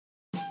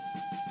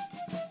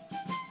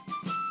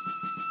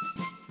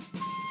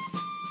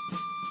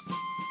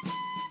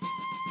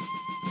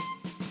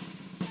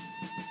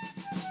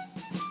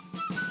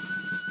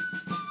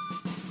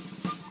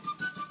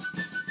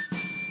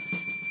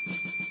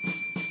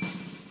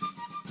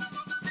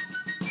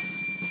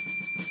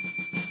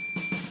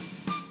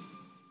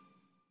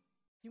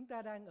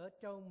ta đang ở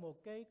trong một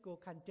cái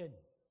cuộc hành trình.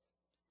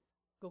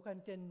 Cuộc hành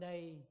trình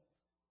này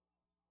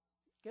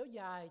kéo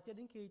dài cho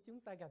đến khi chúng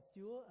ta gặp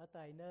Chúa ở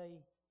tại nơi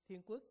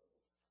thiên quốc.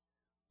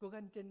 Cuộc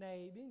hành trình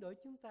này biến đổi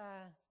chúng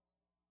ta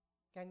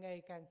càng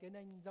ngày càng trở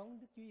nên giống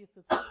Đức Chúa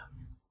Giêsu Christ,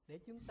 để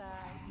chúng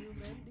ta yêu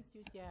mến Đức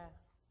Chúa Cha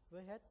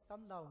với hết tấm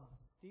lòng,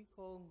 trí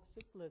khôn,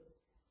 sức lực,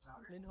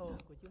 linh hồn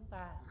của chúng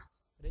ta,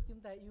 để chúng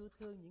ta yêu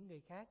thương những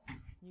người khác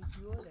như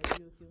Chúa đã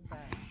yêu chúng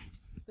ta.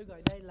 Tôi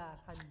gọi đây là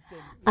hành trình.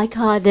 I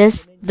call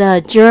this the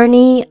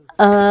journey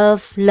of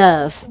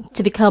love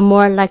to become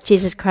more like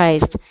Jesus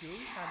Christ.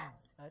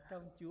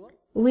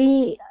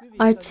 We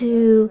are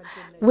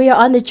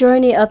on the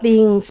journey of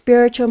being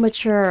spiritual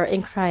mature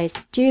in Christ.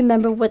 Do you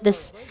remember what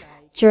this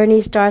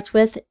journey starts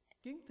with?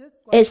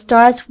 It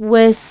starts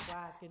with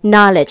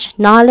knowledge.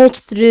 Knowledge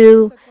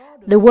through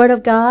the Word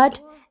of God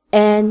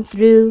and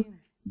through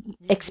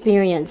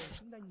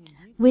experience.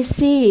 We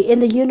see in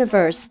the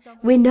universe,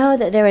 we know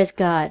that there is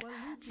God.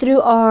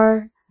 Through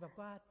our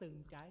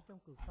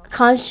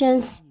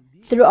conscience,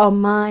 through our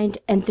mind,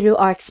 and through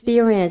our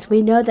experience,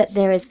 we know that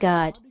there is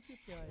God.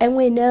 And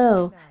we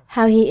know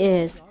how He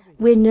is.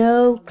 We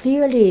know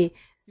clearly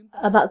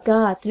about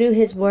God through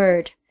His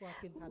Word.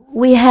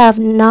 We have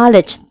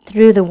knowledge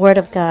through the Word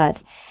of God.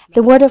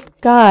 The Word of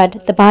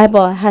God, the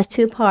Bible, has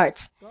two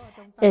parts.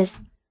 Is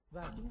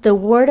the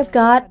Word of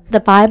God, the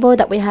Bible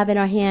that we have in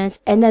our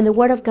hands, and then the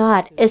Word of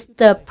God is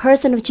the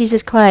person of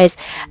Jesus Christ.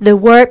 The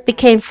Word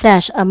became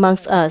flesh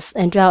amongst us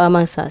and dwelt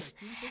amongst us.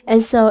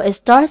 And so it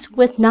starts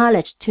with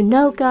knowledge, to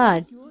know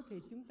God.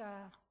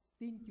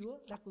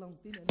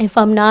 And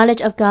from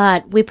knowledge of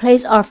God, we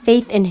place our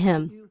faith in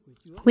Him.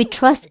 We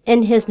trust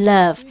in His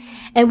love,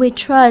 and we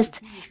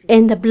trust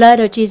in the blood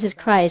of Jesus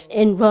Christ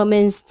in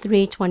Romans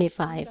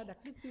 3:25.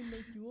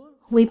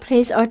 We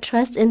place our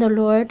trust in the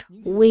Lord.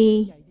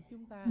 We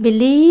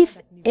believe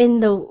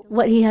in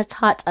what He has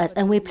taught us,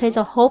 and we place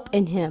our hope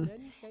in Him.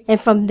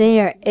 And from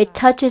there, it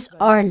touches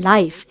our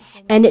life,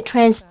 and it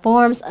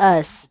transforms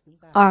us,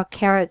 our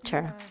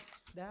character.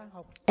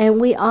 And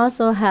we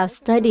also have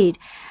studied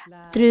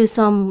through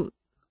some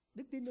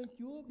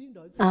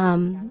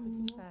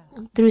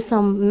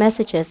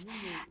messages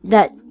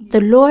that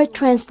the Lord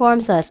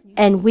transforms us,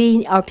 and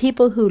we are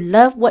people who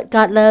love what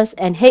God loves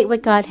and hate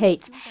what God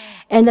hates.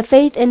 And the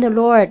faith in the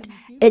Lord,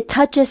 it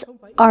touches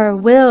our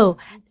will,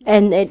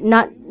 and it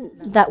not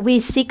that we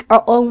seek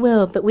our own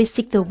will, but we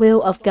seek the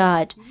will of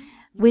God.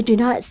 We do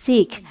not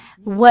seek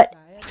what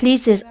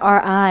pleases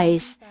our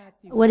eyes,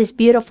 what is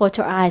beautiful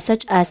to our eyes,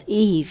 such as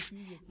Eve,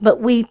 but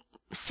we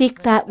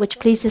seek that which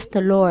pleases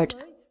the Lord.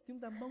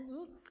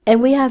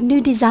 And we have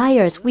new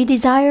desires. We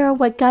desire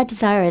what God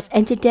desires.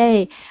 And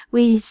today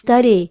we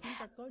study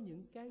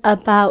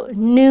about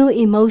new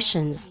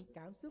emotions.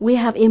 We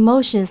have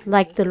emotions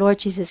like the Lord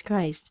Jesus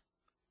Christ.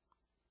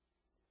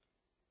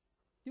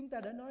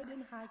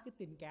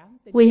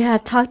 We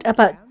have talked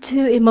about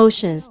two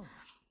emotions.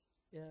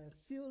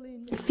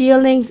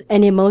 Feelings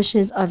and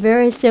emotions are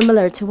very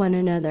similar to one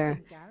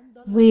another.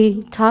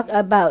 We talk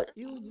about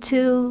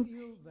two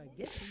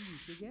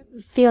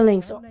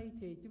feelings,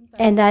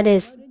 and that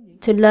is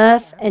to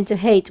love and to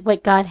hate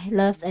what God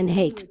loves and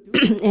hates.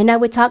 And now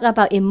we talk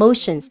about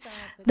emotions.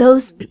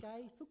 Those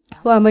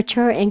who are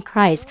mature in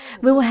Christ,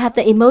 we will have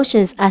the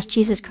emotions as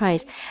Jesus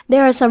Christ.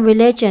 There are some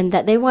religion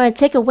that they want to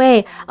take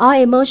away all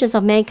emotions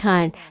of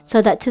mankind,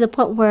 so that to the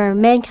point where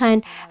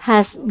mankind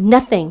has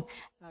nothing,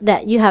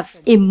 that you have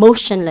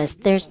emotionless.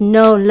 There's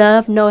no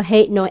love, no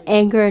hate, no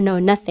anger, no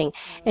nothing.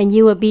 And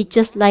you will be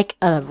just like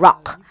a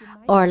rock,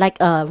 or like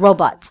a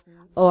robot,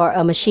 or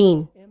a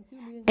machine.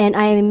 And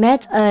I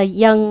met a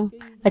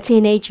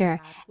teenager,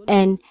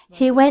 and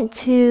he went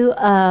to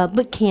a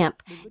boot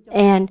camp.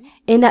 And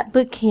in that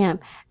boot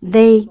camp,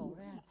 they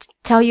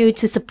tell you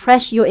to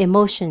suppress your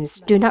emotions.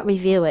 Do not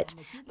reveal it.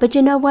 But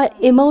you know what?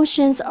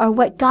 Emotions are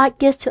what God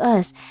gives to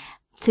us.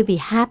 To be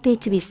happy,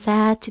 to be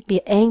sad, to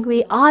be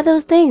angry, all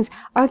those things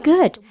are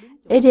good.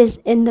 It is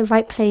in the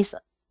right place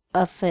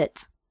of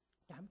it.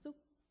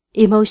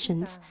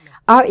 Emotions.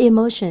 Our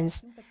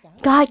emotions,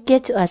 God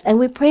gives to us, and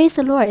we praise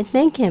the Lord and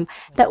thank Him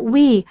that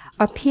we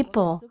are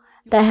people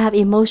that have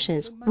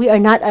emotions. We are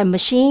not a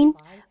machine.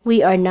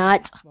 We are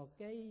not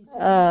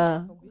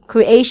a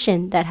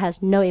creation that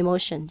has no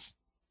emotions.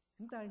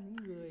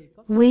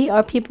 We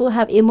are people who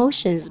have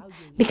emotions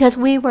because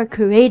we were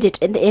created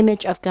in the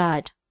image of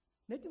God.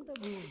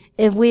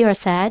 If we are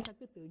sad,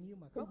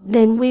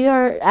 then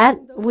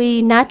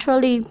we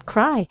naturally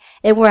cry.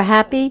 If we're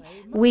happy,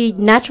 we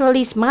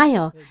naturally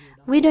smile.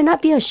 We do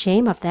not be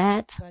ashamed of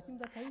that.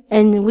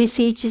 And we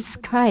see Jesus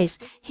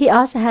Christ. He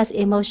also has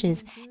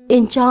emotions.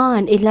 In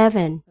John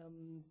 11,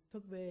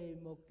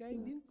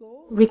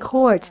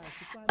 records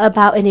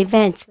about an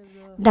event,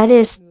 that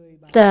is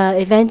the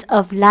event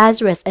of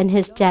Lazarus and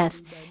his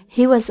death.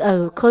 He was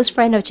a close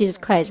friend of Jesus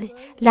Christ.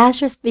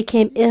 Lazarus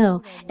became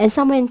ill, and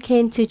someone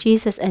came to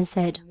Jesus and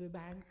said,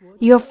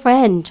 "Your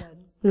friend,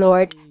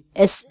 Lord,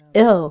 is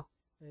ill."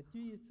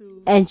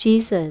 And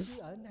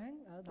Jesus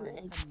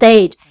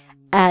stayed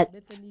at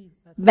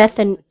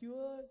Bethany.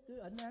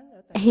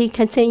 he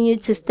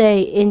continued to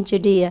stay in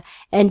Judea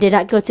and did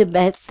not go to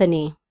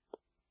Bethany.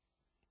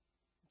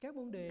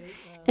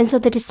 And so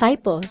the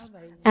disciples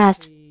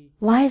asked,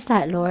 "Why is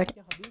that, Lord?"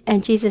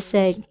 And Jesus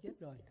said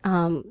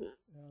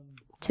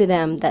to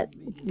them that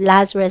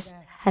Lazarus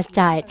has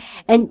died.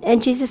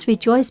 And Jesus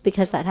rejoiced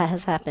because that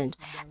has happened.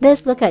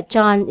 Let's look at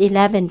John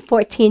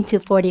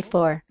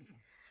 11:14-44.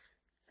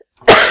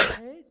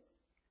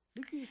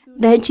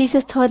 Then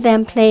Jesus told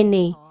them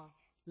plainly,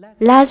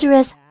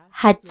 "Lazarus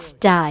has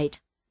died,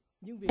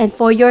 and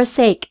for your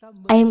sake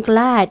I am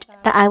glad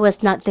that I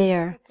was not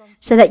there,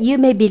 so that you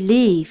may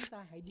believe.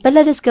 But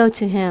let us go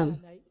to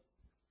him."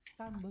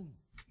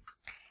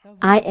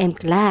 I am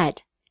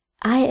glad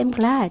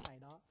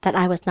that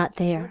I was not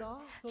there.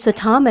 So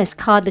Thomas,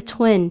 called the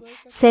twin,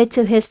 said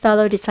to his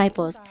fellow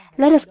disciples,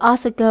 "Let us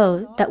also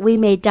go, that we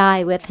may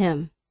die with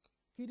him."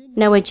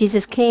 Now when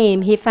Jesus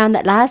came, he found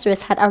that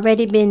Lazarus had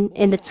already been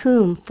in the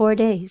tomb 4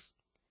 days.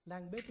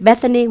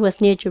 Bethany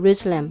was near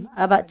Jerusalem,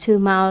 about 2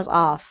 miles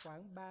off.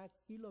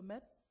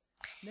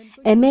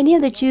 And many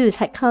of the Jews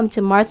had come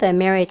to Martha and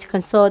Mary to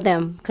console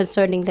them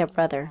concerning their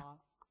brother.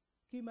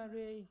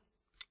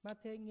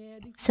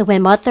 So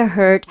when Martha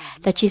heard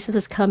that Jesus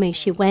was coming,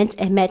 she went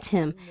and met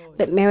him,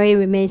 but Mary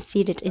remained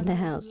seated in the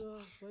house.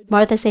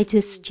 Martha said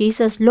to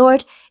Jesus,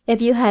 "Lord,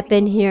 if you had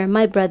been here,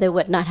 my brother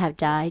would not have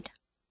died.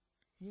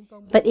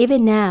 But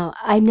even now,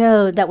 I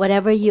know that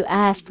whatever you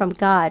ask from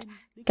God,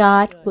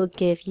 God will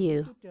give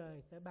you."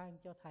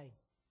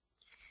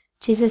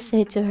 Jesus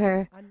said to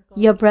her,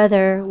 "Your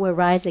brother will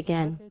rise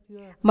again."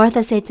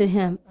 Martha said to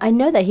him, "I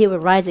know that he will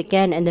rise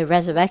again in the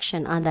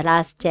resurrection on the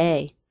last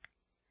day."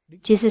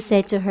 Jesus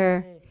said to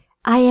her,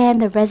 "I am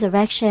the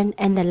resurrection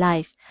and the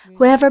life.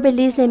 Whoever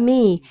believes in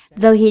me,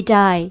 though he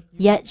die,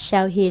 yet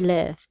shall he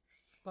live.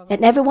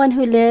 And everyone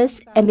who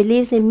lives and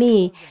believes in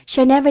me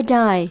shall never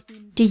die.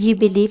 Do you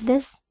believe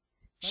this?"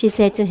 She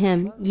said to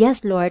him,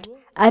 "Yes, Lord,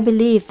 I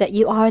believe that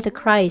you are the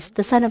Christ,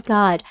 the Son of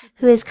God,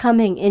 who is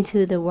coming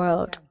into the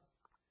world."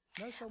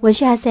 When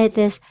she had said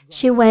this,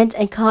 she went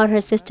and called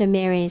her sister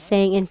Mary,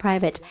 saying in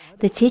private,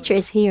 "The teacher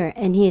is here,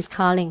 and he is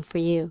calling for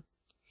you."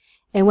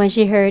 And when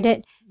she heard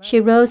it, she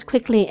rose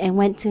quickly and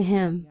went to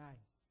him.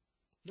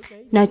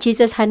 Now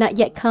Jesus had not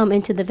yet come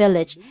into the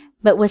village,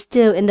 but was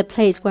still in the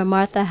place where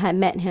Martha had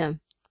met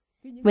him.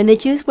 When the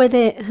Jews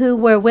who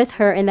were with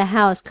her in the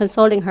house,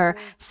 consoling her,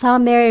 saw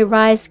Mary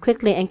rise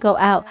quickly and go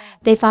out,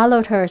 they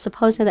followed her,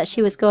 supposing that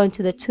she was going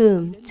to the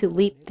tomb to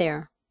weep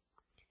there.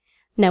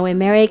 Now when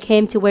Mary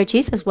came to where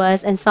Jesus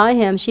was and saw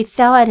him, she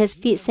fell at his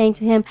feet, saying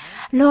to him,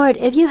 "Lord,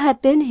 if you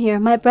had been here,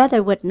 my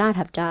brother would not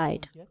have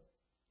died."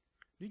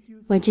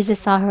 When Jesus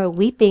saw her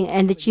weeping,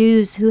 and the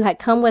Jews who had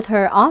come with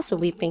her also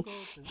weeping,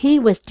 he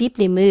was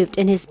deeply moved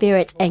in his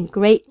spirit and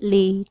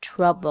greatly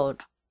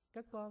troubled.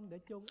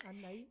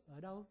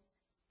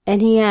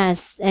 And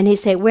he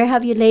said, "Where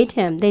have you laid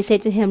him?" They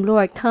said to him,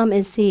 "Lord, come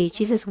and see."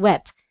 Jesus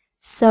wept.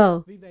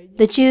 So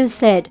the Jews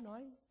said,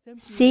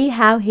 "See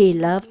how he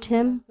loved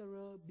him."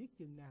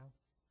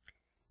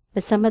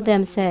 But some of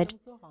them said,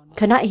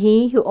 "Could not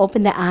he who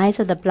opened the eyes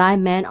of the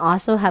blind man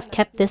also have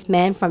kept this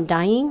man from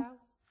dying?"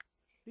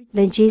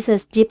 Then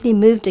Jesus, deeply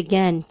moved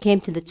again,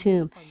 came to the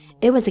tomb.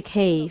 It was a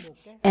cave,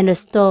 and a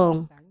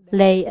stone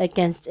lay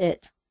against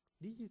it.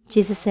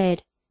 Jesus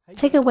said,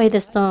 "Take away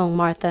the stone,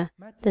 Martha."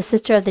 The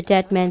sister of the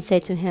dead man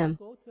said to him,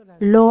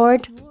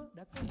 "Lord,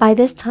 by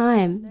this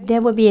time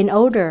there will be an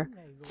odor,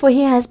 for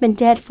he has been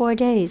dead 4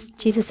 days."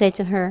 Jesus said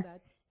to her,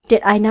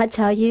 "Did I not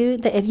tell you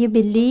that if you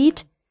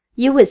believed,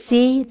 you would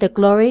see the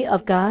glory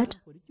of God?"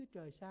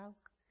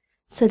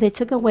 So they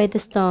took away the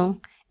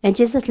stone, and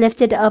Jesus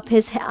lifted up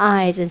his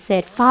eyes and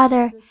said,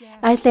 "Father,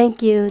 I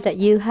thank you that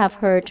you have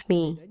heard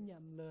me.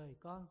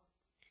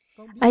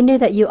 I knew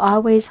that you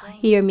always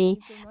hear me,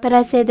 but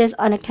I say this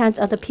on account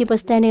of the people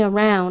standing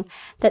around,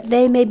 that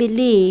they may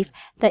believe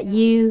that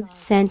you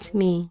sent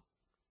me."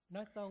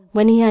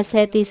 When he had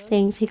said these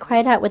things, he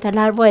cried out with a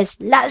loud voice,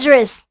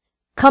 "Lazarus,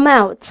 come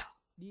out!"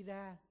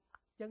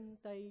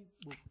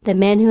 The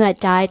man who had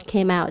died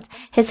came out,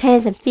 his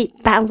hands and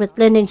feet bound with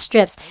linen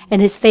strips,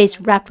 and his face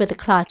wrapped with a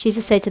cloth.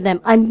 Jesus said to them,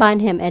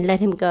 "Unbind him and let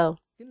him go."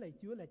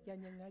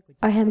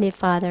 Our Heavenly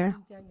Father,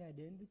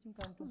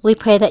 we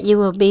pray that you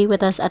will be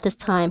with us at this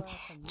time.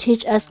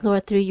 Teach us,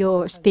 Lord, through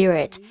your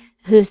Spirit,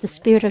 who is the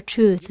Spirit of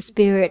truth, the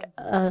Spirit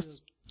of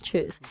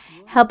truth.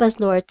 Help us,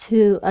 Lord,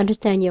 to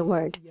understand your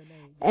word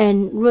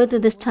and rule through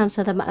this time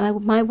so that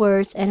my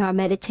words and our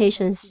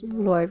meditations,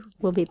 Lord,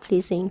 will be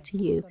pleasing to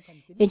you.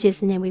 In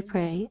Jesus' name we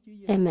pray.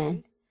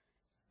 Amen.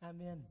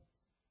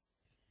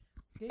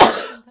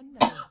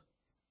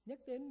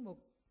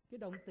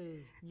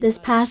 This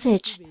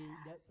passage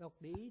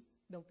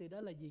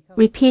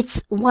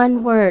repeats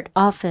one word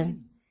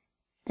often,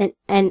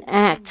 an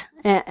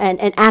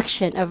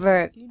action, a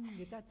verb.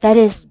 That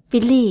is,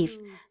 believe.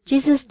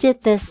 Jesus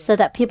did this so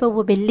that people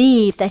will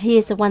believe that he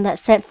is the one that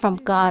sent from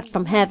God,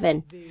 from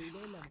heaven.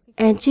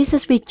 And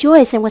Jesus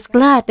rejoiced and was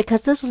glad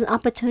because this was an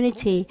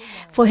opportunity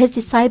for his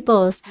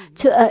disciples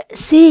to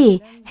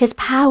see his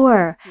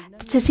power,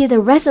 to see the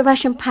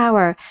resurrection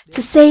power,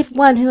 to save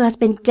one who has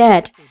been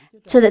dead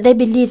so that they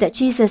believe that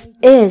Jesus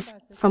is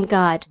from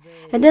God.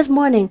 And this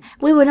morning,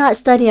 we will not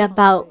study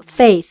about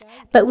faith,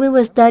 but we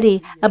will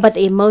study about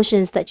the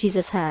emotions that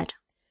Jesus had.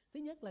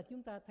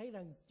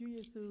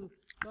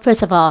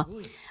 First of all,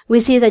 we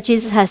see that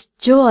Jesus has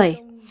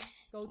joy.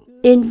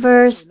 In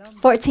verse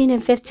 14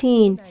 and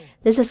 15,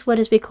 this is what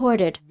is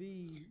recorded.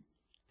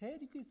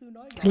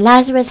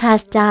 Lazarus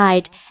has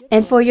died,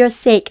 and for your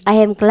sake I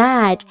am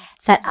glad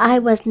that I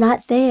was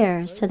not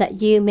there, so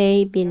that you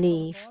may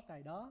believe.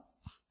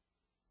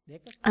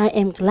 I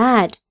am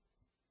glad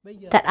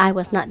that I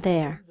was not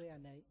there.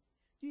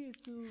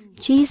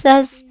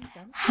 Jesus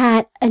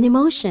had an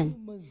emotion.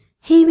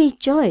 He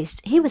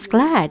rejoiced. He was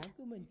glad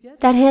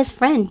that his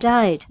friend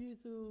died.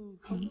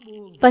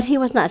 But he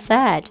was not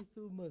sad,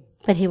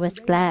 but he was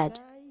glad.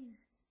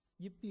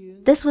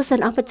 This was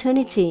an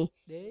opportunity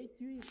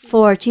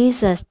for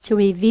Jesus to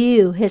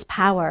reveal his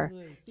power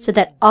so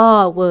that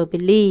all will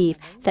believe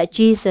that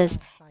Jesus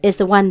is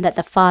the one that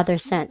the Father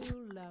sent.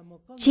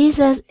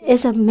 Jesus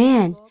is a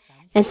man,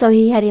 and so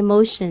he had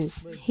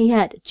emotions. He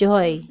had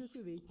joy,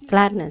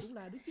 gladness.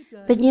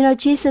 But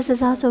Jesus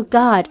is also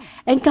God,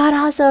 and God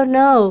also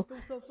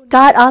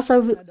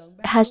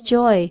has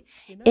joy.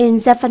 In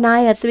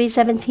Zephaniah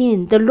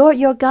 3:17, the Lord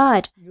your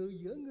God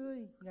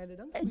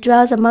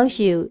dwells amongst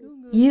you.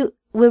 You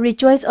will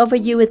rejoice over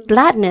you with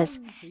gladness.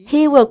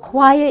 He will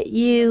quiet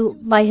you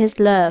by his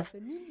love.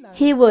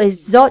 He will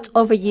exalt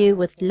over you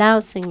with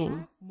loud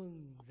singing.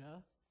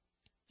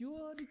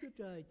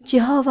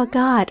 Jehovah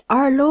God,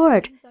 our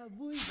Lord,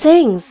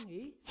 sings.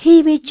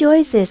 He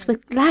rejoices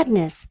with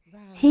gladness.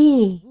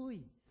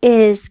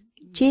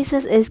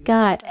 Jesus is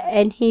God,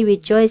 and he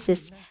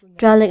rejoices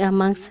dwelling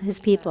amongst his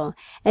people,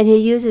 and he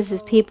uses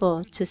his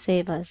people to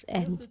save us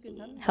and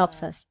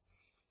helps us.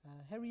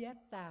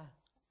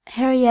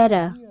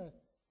 Henrietta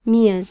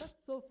Mears.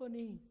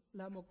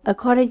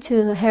 According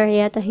to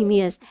Henrietta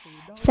Mears,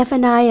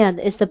 Zephaniah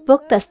is the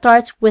book that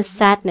starts with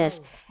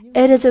sadness.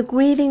 It is a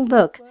grieving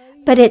book,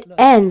 but it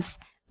ends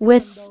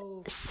with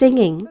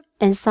singing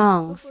and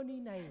songs.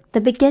 The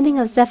beginning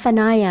of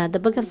Zephaniah, the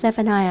book of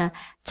Zephaniah,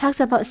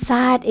 talks about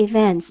sad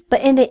events,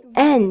 but in the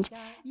end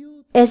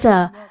is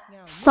a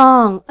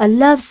song, a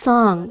love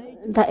song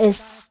that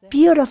is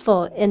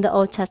beautiful in the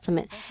Old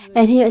Testament.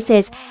 And here it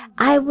says,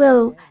 I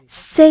will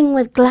sing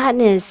with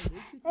gladness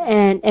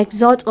and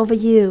exalt over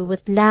you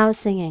with loud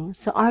singing.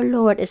 So our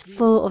Lord is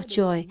full of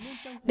joy.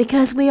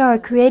 Because we are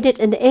created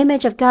in the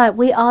image of God,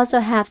 we also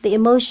have the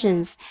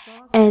emotions,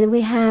 and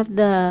we have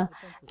the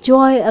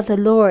joy of the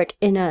Lord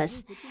in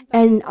us.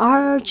 And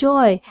our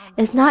joy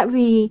is not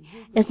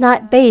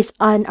based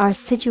on our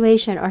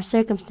situation or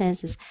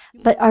circumstances,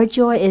 but our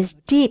joy is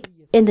deep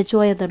in the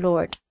joy of the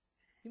Lord.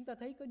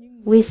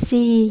 We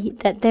see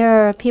that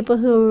there are people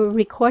who are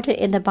recorded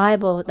in the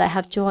Bible that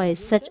have joy,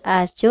 such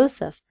as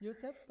Joseph.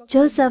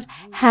 Joseph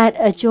had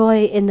a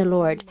joy in the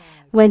Lord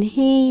when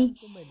he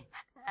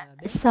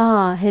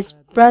saw his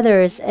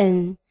brothers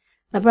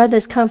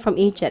come from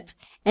Egypt.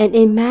 And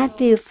in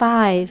Matthew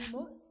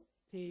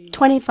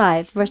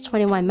 5:25, verse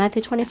 21,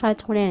 Matthew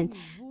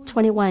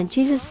 25:21,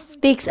 Jesus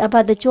speaks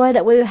about the joy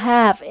that we will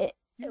have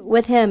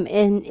with him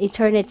in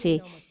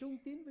eternity.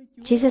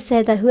 Jesus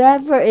said that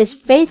whoever is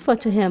faithful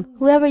to him,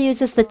 whoever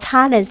uses the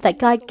talents that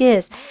God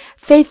gives,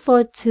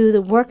 faithful to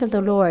the work of the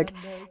Lord,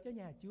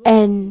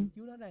 and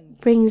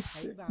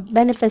brings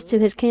benefits to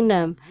his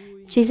kingdom,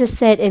 Jesus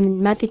said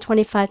in Matthew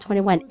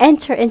 25:21,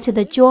 enter into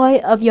the joy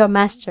of your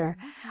master.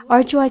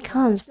 Our joy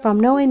comes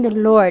from knowing the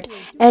Lord,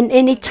 and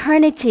in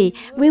eternity,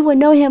 we will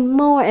know him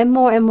more and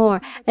more and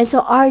more. And so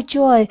our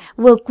joy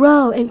will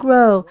grow and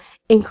grow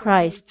in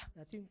Christ,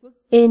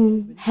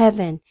 in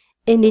heaven,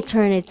 in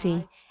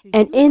eternity.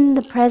 And in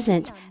the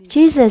present,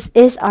 Jesus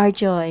is our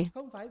joy.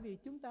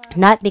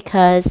 Not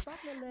because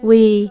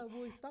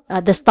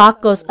the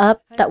stock goes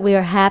up that we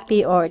are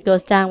happy, or it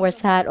goes down we're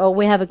sad, or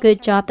we have a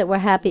good job that we're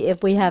happy.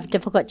 If we have a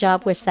difficult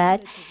job, we're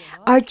sad.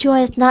 Our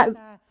joy is not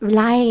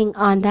relying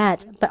on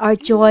that, but our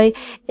joy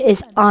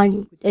is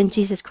in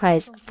Jesus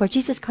Christ. For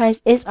Jesus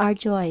Christ is our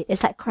joy. Is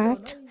that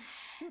correct?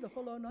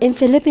 In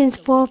Philippians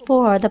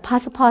 4:4, the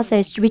Apostle Paul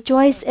says,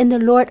 rejoice in the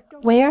Lord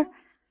where?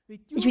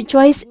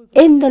 Rejoice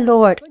in the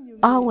Lord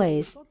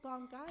always.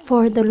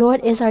 For the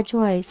Lord is our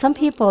joy. Some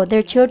people,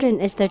 their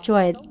children is their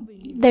joy.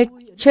 Their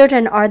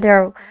children are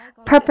their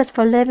purpose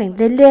for living.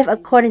 They live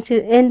according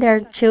to in their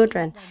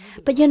children.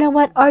 But you know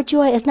what? Our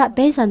joy is not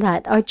based on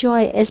that. Our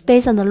joy is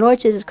based on the Lord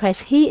Jesus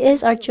Christ. He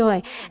is our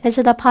joy. And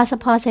so the Apostle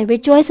Paul said,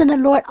 rejoice in the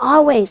Lord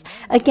always.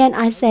 Again,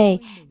 I say,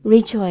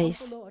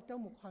 rejoice.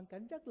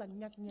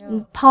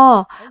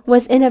 Paul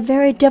was in a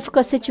very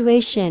difficult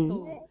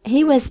situation.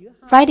 He was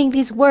writing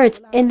these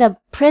words in the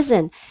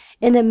prison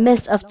in the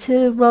midst of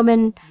 2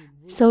 Roman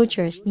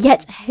soldiers.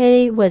 Yet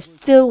he was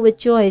filled with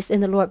joy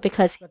in the Lord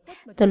because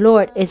the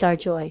Lord is our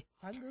joy.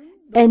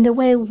 And the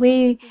way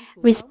we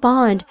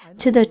respond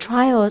to the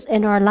trials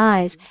in our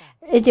lives,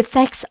 it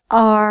affects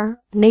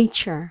our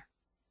nature.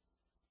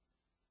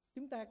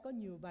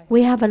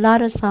 We have a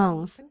lot of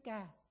songs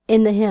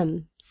in the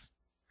hymns.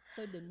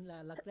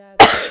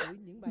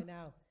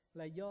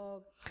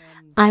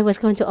 I was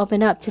going to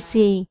open up to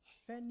see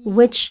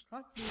which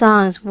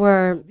songs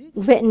were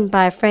written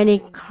by Fanny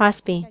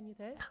Crosby.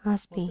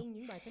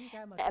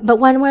 But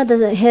one of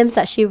the hymns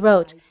that she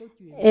wrote,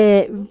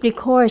 it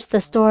records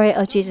the story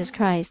of Jesus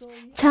Christ.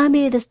 Tell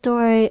me the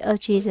story of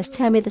Jesus.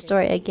 Tell me the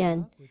story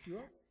again.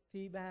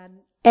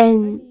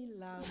 And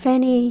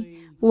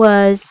Fanny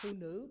was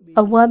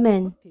a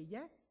woman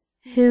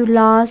who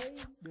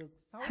lost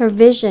her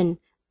vision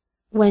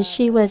when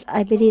she was,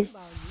 I believe,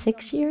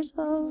 6 years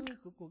old.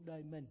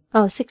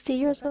 60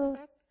 years old.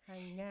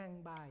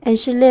 And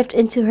she lived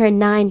into her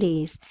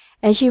 90s.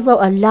 And she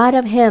wrote a lot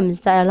of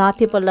hymns that a lot of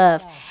people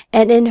love.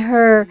 And in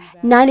her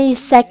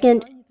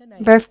 92nd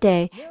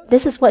birthday,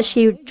 this is what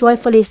she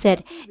joyfully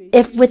said: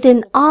 if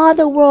within all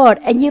the world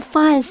and you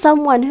find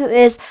someone who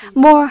is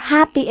more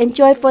happy and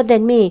joyful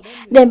than me,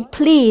 then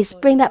please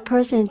bring that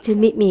person to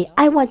meet me.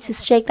 I want to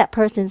shake that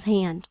person's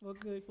hand.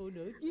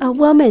 A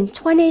woman,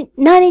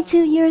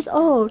 92 years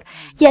old,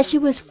 yet she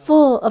was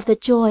full of the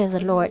joy of the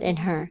Lord in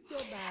her.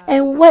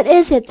 And what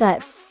is it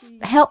that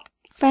helped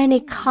Fanny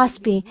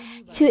Crosby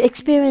to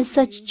experience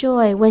such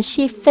joy when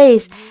she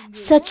faced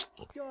such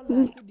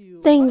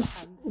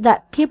things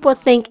that people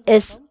think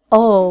is,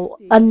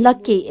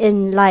 unlucky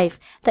in life,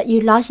 that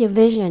you lost your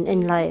vision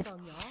in life?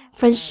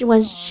 When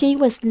she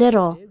was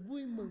little,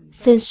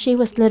 since she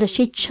was little,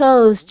 she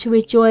chose to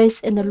rejoice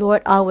in the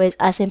Lord always,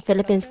 as in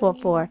Philippians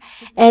 4:4.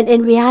 And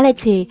in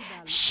reality,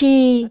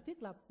 she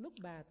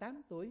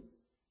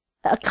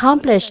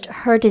accomplished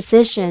her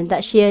decision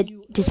that she had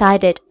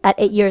decided at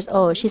 8 years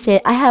old. She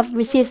said, I have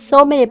received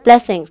so many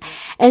blessings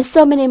and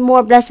so many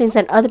more blessings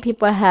than other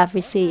people have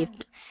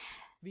received.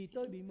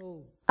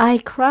 I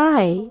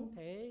cry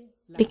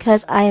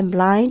because I am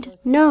blind?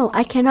 No,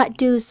 I cannot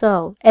do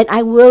so, and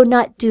I will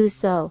not do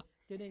so.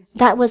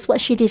 That was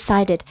what she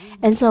decided.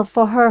 And so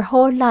for her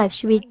whole life,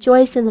 she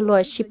rejoiced in the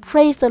Lord. She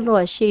praised the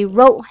Lord. She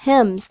wrote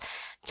hymns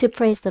to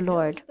praise the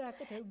Lord.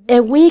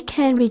 If we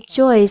can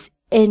rejoice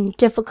in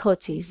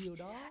difficulties,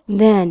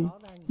 then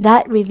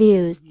that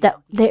reveals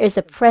that there is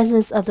the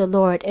presence of the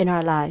Lord in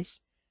our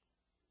lives.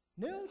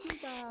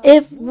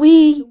 If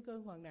we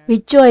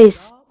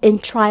rejoice in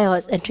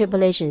trials and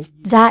tribulations,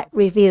 that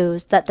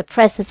reveals that the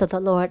presence of the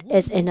Lord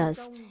is in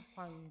us.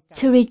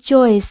 To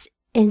rejoice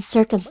in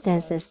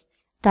circumstances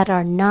that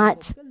are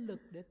not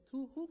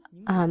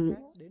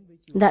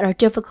that are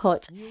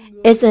difficult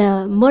is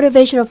a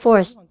motivational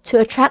force to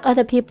attract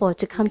other people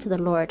to come to the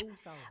Lord.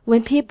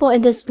 When people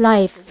in this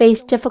life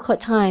face difficult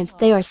times,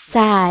 they are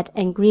sad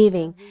and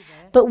grieving.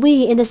 But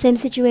we, in the same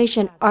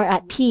situation, are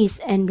at peace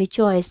and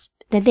rejoice.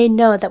 Then they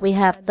know that we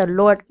have the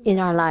Lord in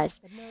our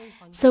lives.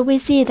 So we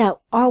see that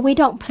we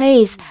don't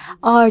place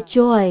our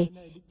joy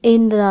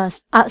in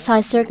the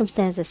outside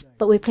circumstances,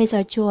 but we place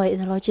our joy in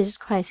the Lord Jesus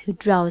Christ who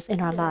dwells in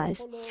our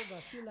lives.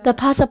 The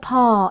Apostle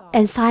Paul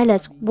and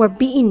Silas were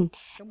beaten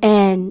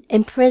and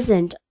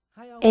imprisoned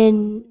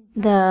in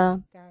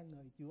the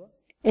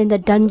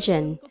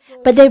dungeon,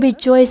 but they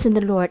rejoiced in the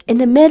Lord. In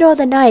the middle of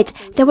the night,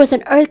 there was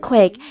an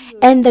earthquake,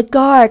 and the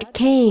guard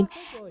came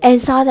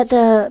and saw that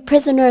the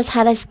prisoners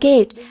had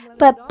escaped.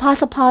 But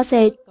Apostle Paul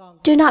said,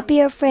 do not be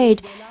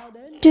afraid.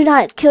 Do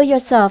not kill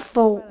yourself,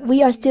 for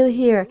we are still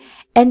here.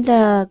 And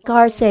the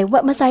guard said,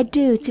 what must I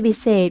do to be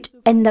saved?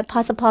 And the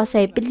Apostle Paul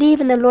said, believe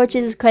in the Lord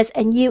Jesus Christ,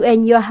 and you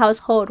and your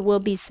household will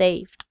be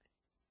saved.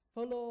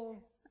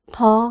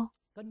 Paul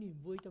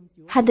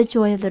had the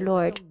joy of the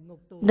Lord,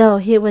 though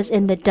he was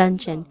in the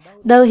dungeon,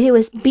 though he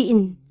was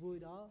beaten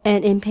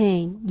and in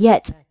pain,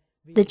 yet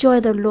the joy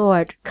of the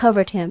Lord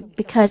covered him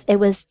because it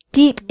was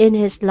deep in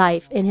his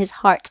life, in his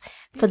heart,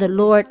 for the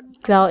Lord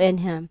dwelt in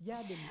him.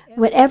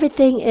 When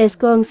everything is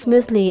going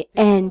smoothly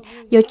and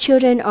your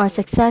children are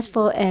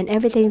successful and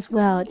everything's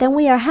well, then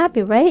we are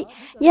happy, right?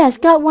 Yes,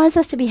 God wants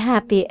us to be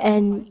happy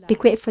and be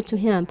grateful to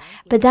Him.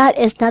 But that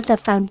is not the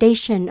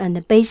foundation and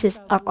the basis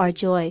of our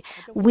joy.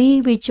 We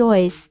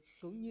rejoice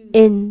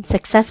in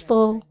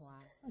successful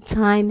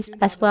times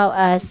as well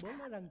as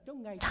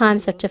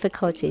times of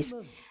difficulties.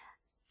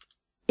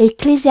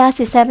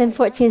 Ecclesiastes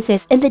 7:14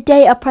 says, in the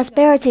day of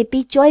prosperity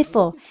be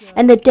joyful,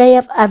 and the day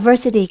of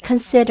adversity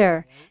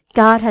consider.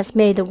 God has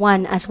made the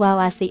one as well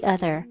as the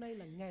other.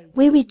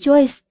 We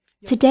rejoice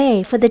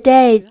today, for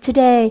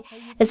today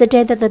is the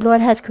day that the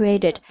Lord has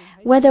created.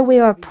 Whether we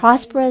are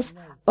prosperous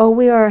or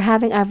we are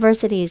having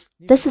adversities,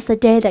 this is the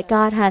day that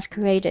God has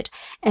created,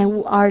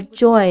 and our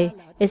joy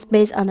is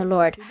based on the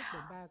Lord.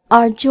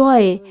 Our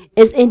joy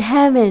is in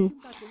heaven.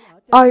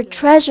 Our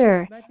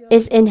treasure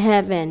is in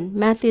heaven,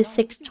 Matthew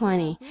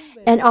 6:20.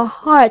 And our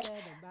heart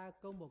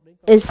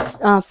is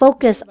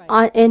focused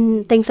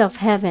in things of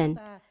heaven.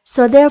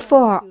 So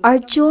therefore, our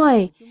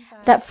joy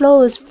that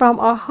flows from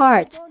our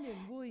heart,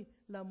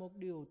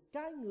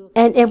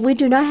 and if we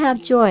do not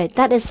have joy,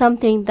 that is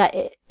something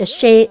that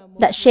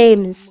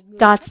shames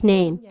God's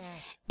name.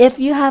 If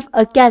you have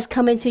a guest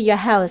come into your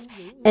house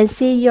and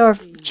see your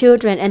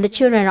children and the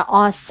children are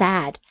all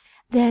sad,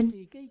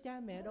 then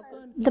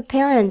the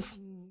parents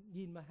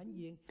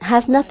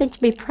has nothing to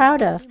be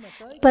proud of.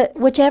 But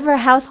whichever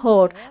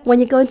household, when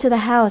you go into the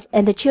house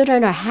and the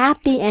children are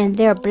happy and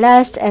they're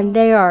blessed and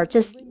they are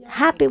just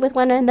happy with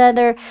one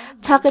another,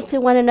 talking to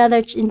one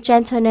another in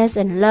gentleness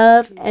and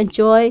love and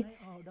joy,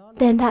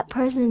 then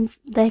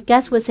the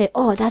guests would say,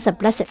 oh, that's a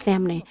blessed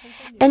family.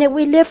 And if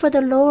we live for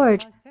the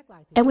Lord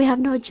and we have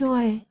no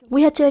joy,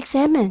 we have to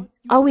examine,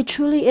 are we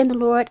truly in the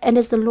Lord, and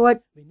is the Lord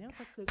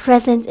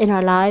present in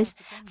our lives?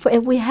 For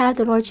if we have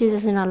the Lord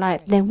Jesus in our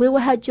life, then we will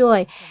have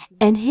joy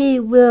and He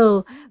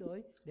will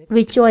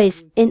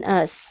rejoice in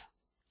us.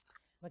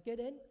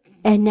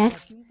 And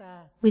next,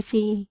 we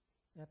see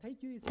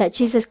that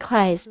Jesus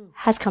Christ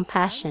has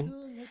compassion.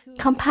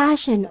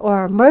 Compassion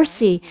or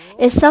mercy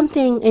is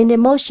something, an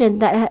emotion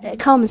that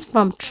comes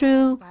from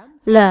true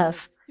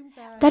love.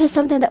 That is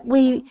something that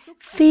we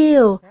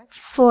feel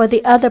for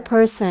the other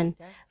person,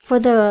 for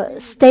the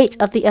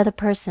state of the other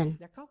person.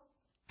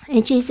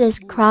 And Jesus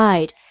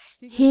cried.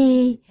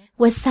 He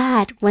was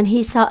sad when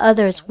He saw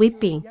others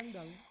weeping.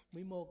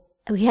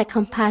 We had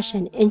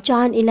compassion. In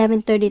John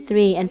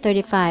 11:33 and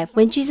 35,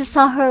 when Jesus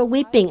saw her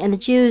weeping and the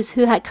Jews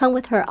who had come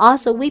with her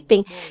also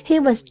weeping, He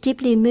was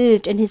deeply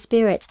moved in His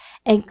spirit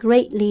and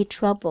greatly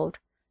troubled.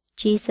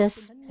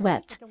 Jesus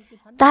wept.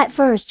 That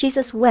verse,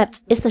 Jesus wept,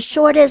 is the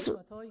shortest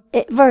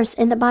verse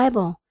in the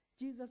Bible.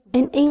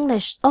 In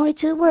English, only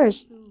 2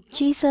 words.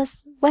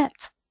 Jesus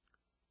wept.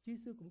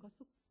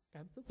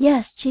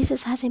 Yes,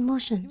 Jesus has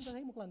emotions.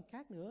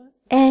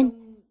 And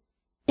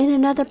in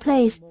another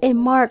place, in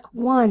Mark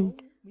 1,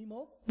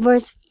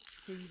 verse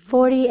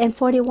 40 and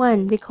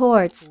 41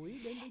 records,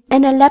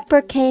 and a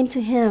leper came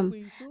to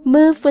Him.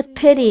 Moved with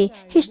pity,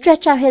 He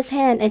stretched out His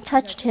hand and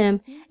touched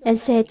him and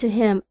said to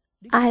him,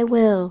 I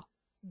will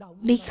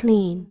be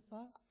clean.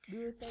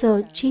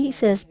 So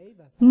Jesus,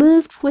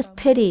 moved with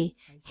pity,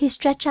 He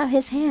stretched out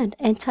His hand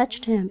and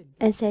touched him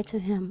and said to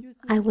him,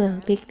 I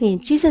will be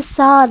clean. Jesus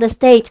saw the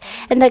state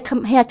and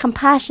He had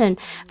compassion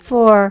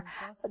for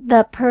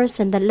the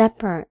person, the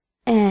leper,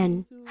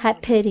 and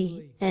had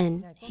pity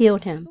and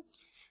healed him.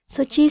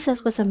 So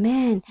Jesus was a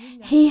man.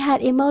 He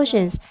had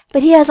emotions,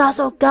 but He is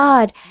also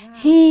God.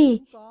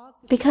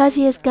 Because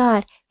He is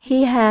God,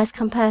 He has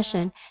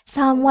compassion.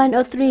 Psalm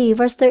 103,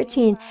 verse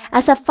 13,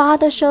 as a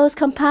father shows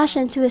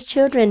compassion to his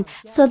children,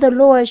 so the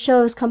Lord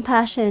shows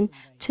compassion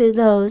to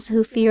those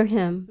who fear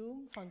Him.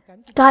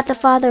 God the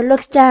Father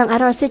looks down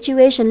at our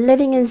situation,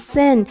 living in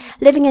sin,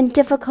 living in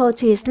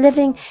difficulties,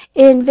 living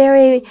in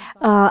very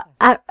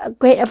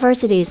great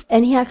adversities,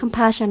 and He had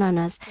compassion on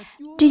us.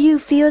 Do you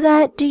feel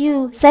that? Do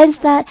you sense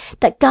that?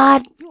 That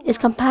God is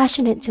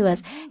compassionate to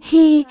us.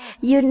 He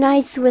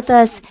unites with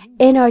us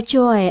in our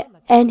joy,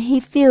 and He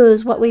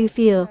feels what we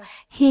feel.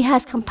 He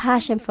has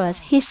compassion for us.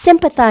 He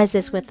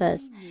sympathizes with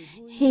us.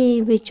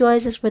 He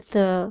rejoices with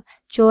the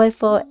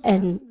joyful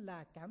and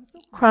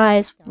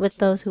cries with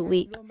those who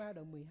weep.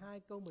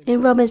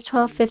 In Romans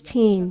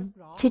 12:15,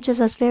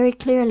 teaches us very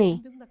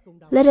clearly.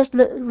 Let us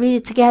read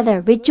it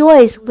together.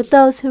 Rejoice with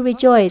those who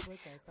rejoice.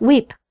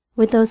 Weep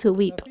with those who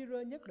weep.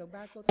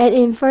 And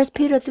in 1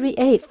 Peter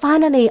 3:8,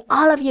 finally,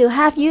 all of you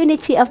have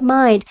unity of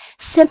mind,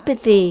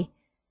 sympathy,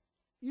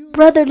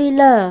 brotherly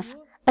love,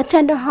 a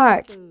tender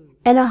heart,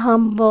 and a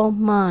humble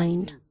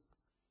mind.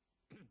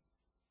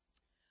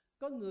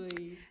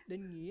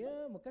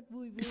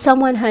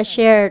 Someone has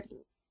shared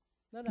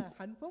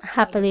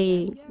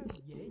happily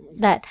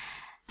that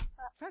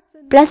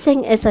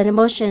blessing is an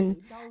emotion,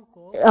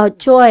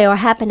 joy or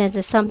happiness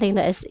is something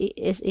that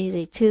is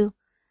easy too.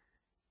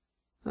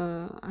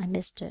 I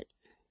missed it.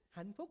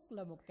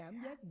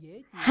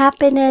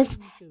 Happiness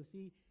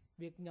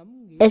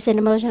is an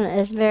emotion that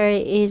is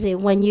very easy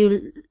when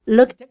you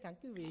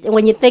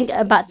think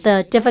about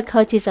the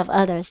difficulties of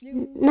others.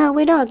 No,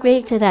 we don't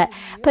agree to that.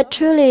 But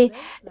truly,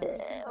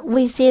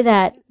 we see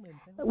that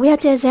we have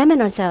to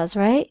examine ourselves,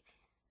 right?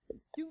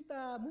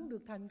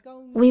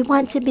 We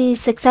want to be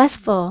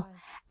successful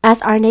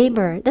as our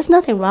neighbor. There's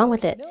nothing wrong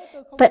with it.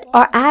 But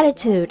our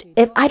attitude,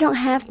 if I don't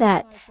have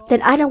that,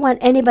 then I don't want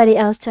anybody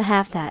else to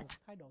have that.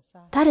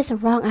 That is a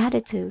wrong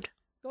attitude.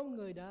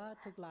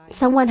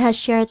 Someone has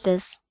shared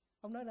this.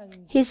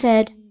 He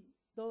said,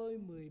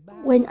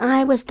 when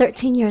I was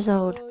 13 years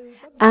old,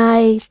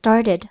 I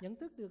started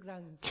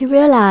to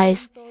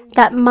realize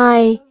that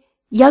my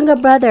younger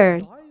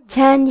brother,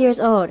 10 years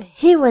old,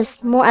 he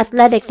was more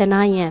athletic than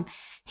I am.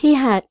 He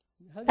had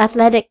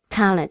athletic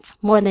talent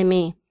more than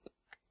me.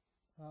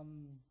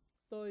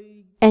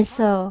 And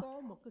so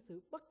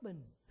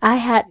I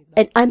had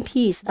an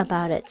unease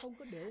about it.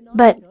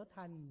 But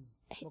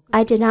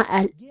I did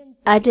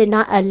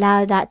not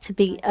allow that to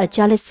be a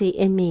jealousy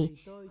in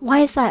me. Why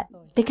is that?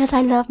 Because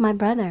I love my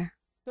brother.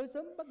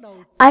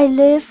 I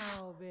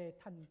live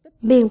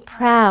being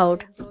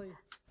proud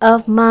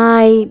of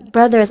my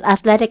brother's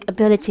athletic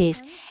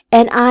abilities,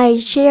 and I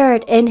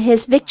shared in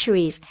his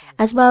victories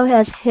as well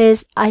as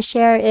I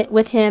share it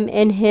with him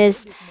in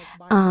his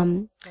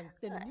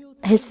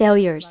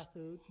failures.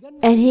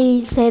 And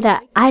he said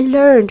that I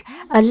learned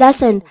a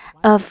lesson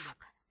of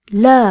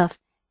love.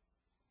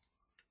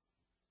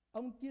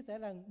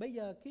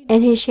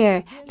 And he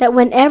shared that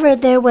whenever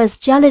there was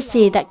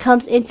jealousy that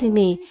comes into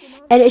me,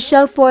 and it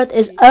showed forth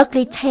its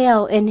ugly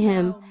tail in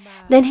him,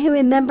 then he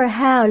remembered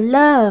how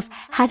love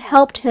had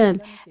helped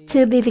him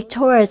to be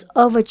victorious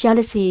over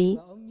jealousy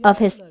of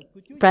his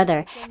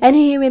brother. And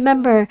he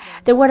remembered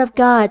the word of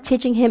God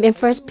teaching him in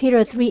 1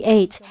 Peter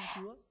 3:8,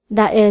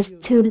 that is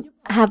to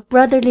have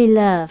brotherly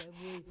love.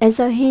 And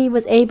so he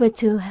was able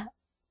to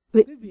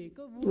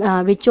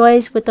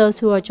rejoice with those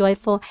who are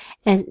joyful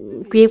and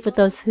grieve with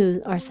those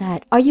who are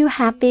sad. Are you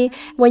happy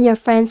when your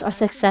friends are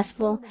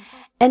successful?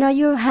 And are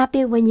you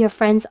happy when your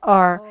friends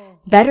are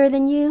better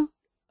than you?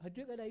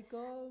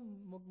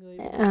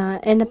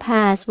 In the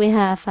past, we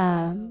have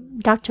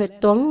Dr.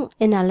 Tuấn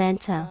in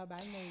Atlanta.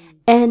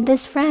 And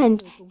this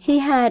friend, he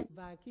had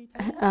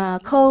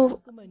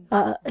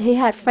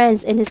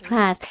friends in his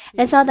class,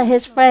 and saw that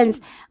his friends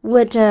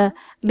would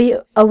be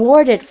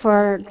awarded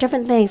for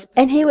different things,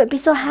 and he would be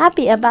so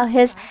happy about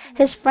his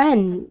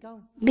friend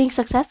being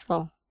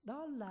successful.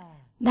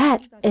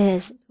 That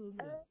is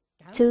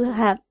to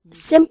have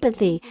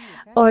sympathy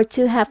or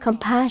to have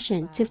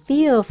compassion, to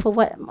feel for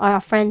what our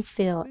friends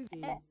feel.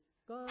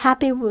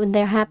 Happy when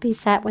they're happy,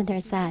 sad when they're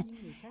sad.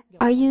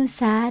 Are you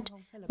sad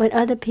when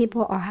other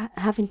people are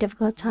having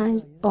difficult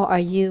times, or are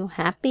you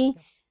happy?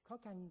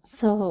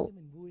 So,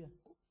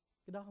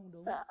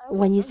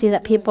 when you see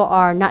that people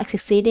are not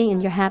succeeding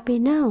and you're happy,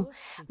 no.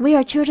 We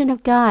are children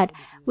of God.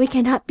 We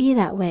cannot be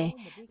that way.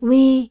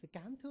 We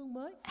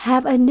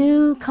have a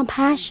new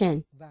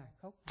compassion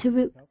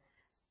to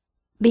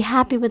be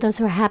happy with those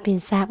who are happy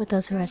and sad with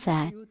those who are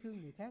sad.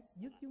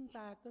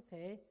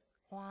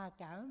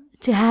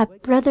 To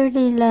have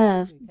brotherly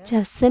love, to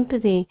have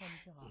sympathy,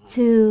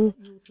 to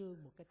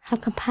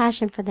have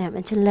compassion for them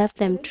and to love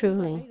them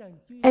truly.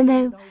 And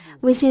then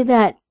we see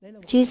that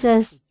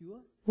Jesus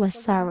was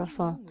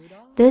sorrowful.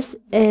 This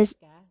is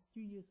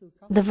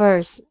the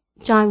verse,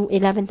 John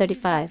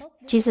 11:35.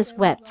 Jesus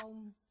wept.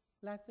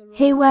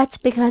 He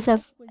wept because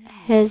of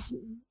his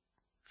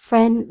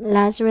friend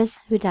Lazarus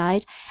who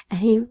died, and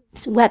he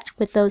wept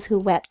with those who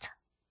wept.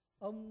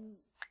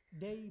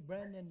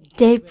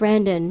 Dave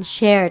Brandon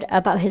shared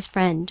about his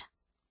friend.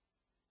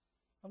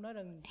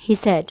 He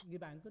said,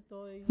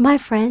 "My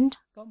friend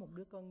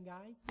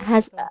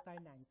had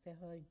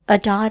a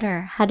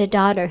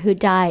daughter who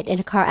died in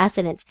a car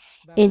accident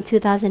in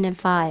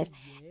 2005,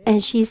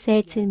 and she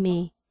said to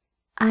me,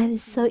 'I'm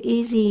so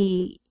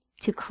easy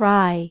to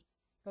cry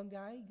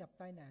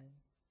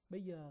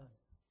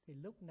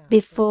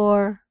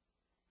before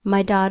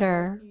my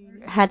daughter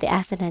had the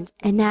accident,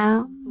 and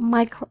now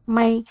my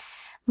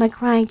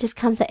crying just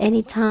comes at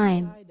any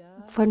time.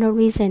 For no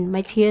reason,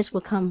 my tears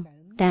will come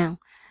down.'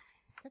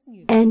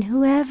 And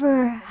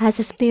whoever has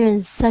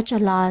experienced such a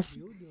loss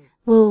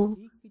will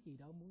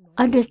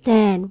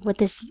understand what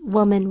this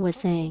woman was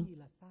saying.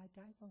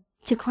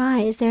 To cry,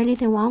 is there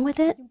anything wrong with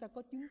it?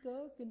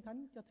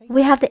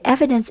 We have the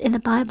evidence in the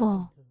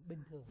Bible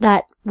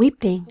that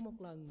weeping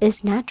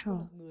is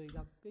natural.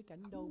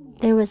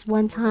 There was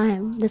one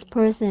time this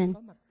person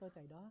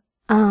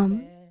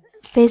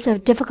faced a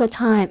difficult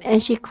time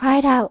and she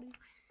cried out.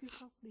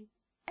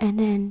 And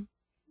then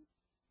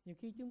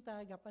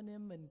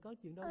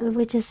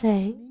we just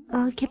say,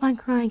 "Oh, keep on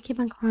crying, keep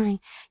on crying."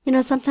 You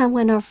know, sometimes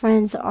when our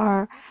friends,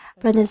 our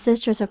brothers and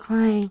sisters are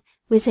crying,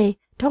 we say,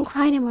 "Don't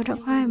cry anymore,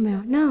 don't cry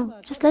anymore." No,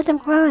 just let them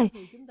cry.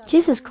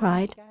 Jesus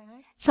cried.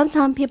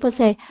 Sometimes people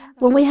say,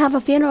 when we have a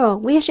funeral,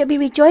 we should be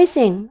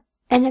rejoicing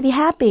and be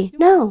happy.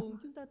 No.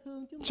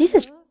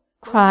 Jesus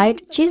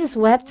cried. Jesus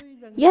wept.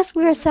 Yes,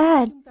 we are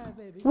sad.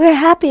 We are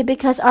happy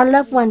because our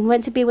loved one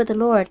went to be with the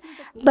Lord.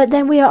 But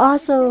then we are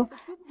also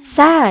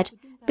sad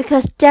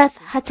because death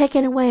had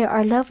taken away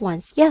our loved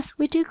ones. Yes,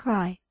 we do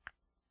cry.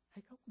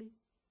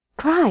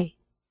 Cry.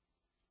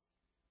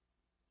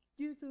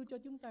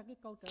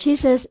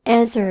 Jesus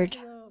answered,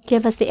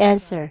 give us the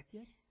answer.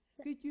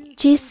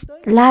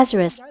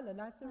 Lazarus,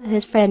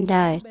 his friend,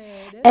 died.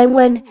 And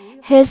when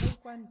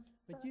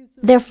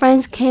their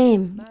friends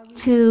came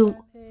to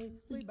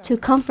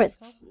comfort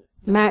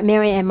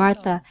Mary and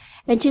Martha,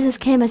 and Jesus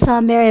came and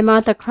saw Mary and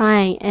Martha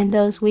crying and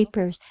those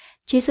weepers,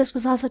 Jesus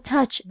was also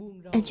touched,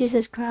 and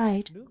Jesus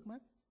cried.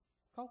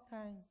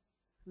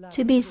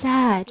 To be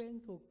sad,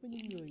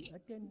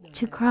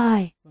 to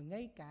cry,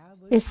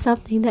 is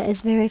something that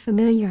is very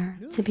familiar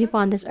to people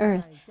on this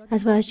earth,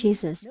 as well as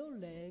Jesus.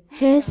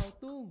 His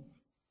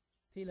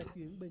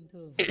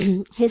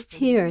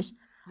tears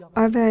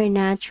are very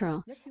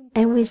natural,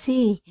 and we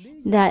see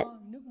that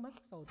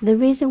the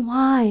reason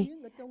why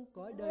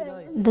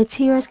the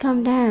tears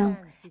come down,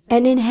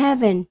 and in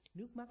heaven,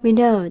 we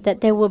know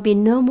that there will be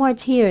no more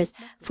tears,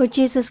 for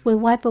Jesus will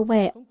wipe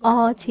away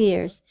all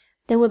tears.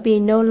 There will be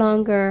no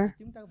longer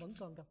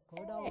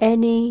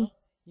any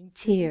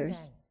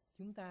tears.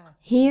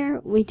 Here,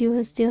 we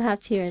do still have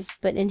tears,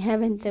 but in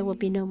heaven, there will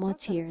be no more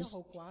tears.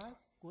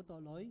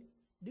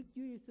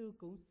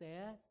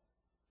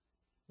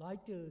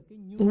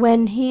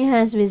 When He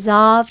has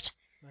resolved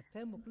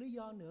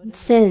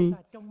sin,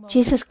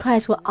 Jesus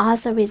Christ will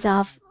also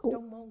resolve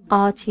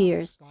all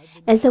tears.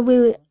 And so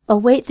we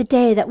await the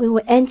day that we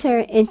will enter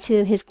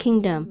into His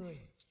kingdom.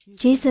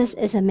 Jesus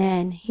is a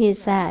man. He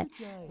is sad.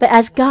 But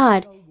as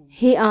God,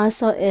 He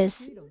also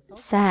is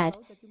sad.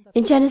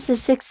 In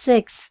Genesis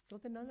 6:6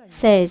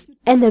 says,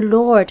 "And the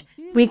Lord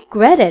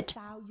regretted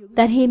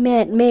that He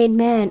made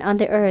man on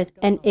the earth,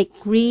 and it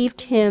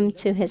grieved Him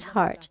to His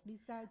heart.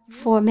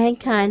 For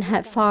mankind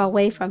had far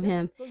away from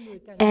Him,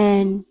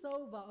 and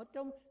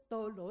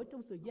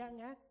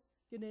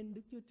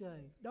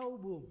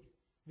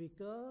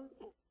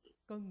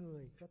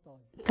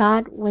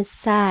God was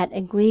sad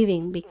and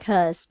grieving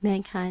because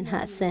mankind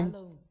had sinned."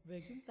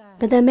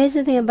 But the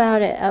amazing thing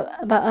about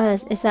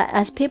us is that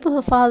as people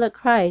who follow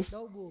Christ,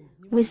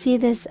 we see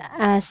this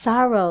as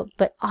sorrow,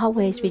 but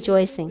always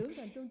rejoicing.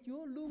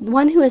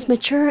 One who is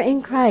mature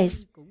in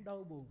Christ,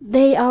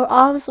 they are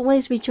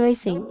always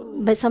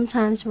rejoicing, but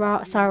sometimes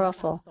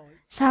sorrowful.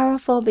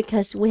 Sorrowful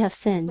because we have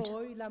sinned.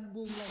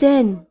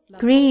 Sin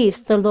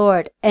grieves the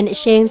Lord, and it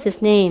shames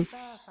His name.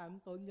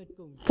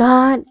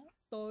 God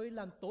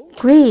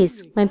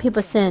grieves when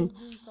people sin,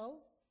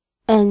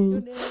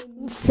 and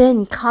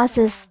sin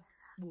causes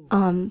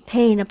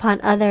pain upon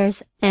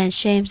others and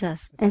shames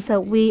us. And so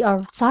we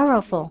are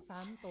sorrowful.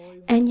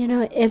 And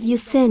if you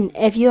sin,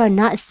 if you are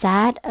not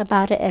sad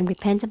about it and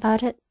repent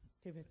about it,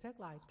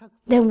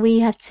 then we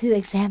have to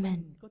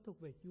examine,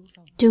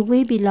 do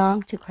we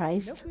belong to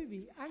Christ?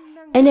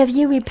 And if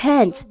you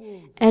repent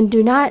and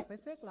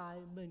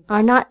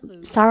are not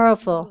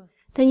sorrowful,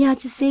 then you have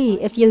to see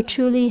if you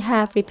truly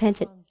have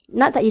repented.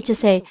 Not that you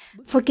just say,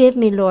 "Forgive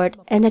me, Lord,"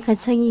 and then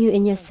continue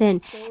in your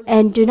sin,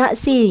 and do not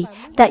see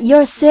that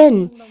your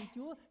sin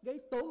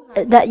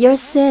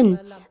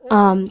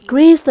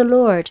grieves the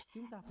Lord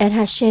and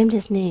has shamed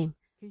His name.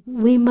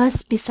 We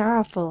must be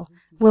sorrowful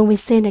when we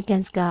sin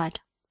against God.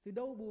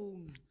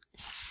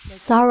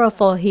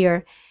 Sorrowful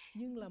here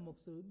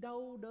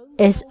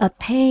is a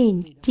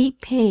pain,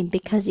 deep pain,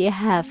 because you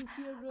have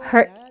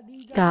hurt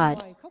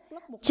God.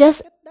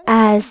 Just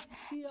as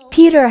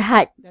Peter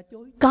had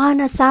gone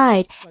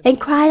aside and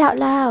cried out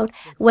loud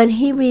when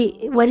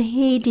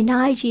he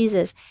denied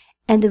Jesus,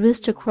 and the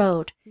rooster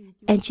crowed,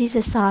 and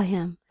Jesus saw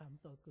him,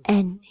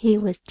 and he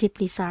was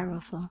deeply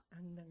sorrowful.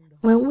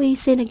 When we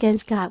sin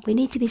against God, we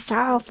need to be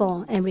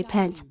sorrowful and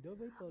repent.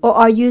 Or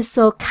are you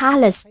so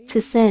callous to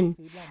sin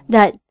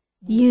that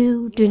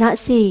you do not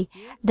see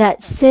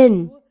that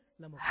sin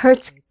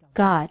hurts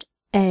God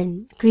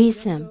and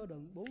grieves Him?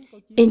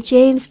 In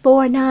James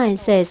 4:9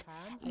 says,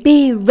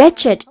 "Be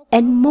wretched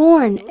and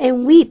mourn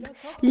and weep.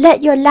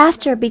 Let your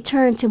laughter be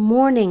turned to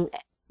mourning,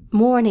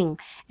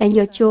 and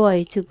your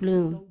joy to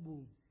gloom."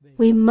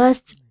 We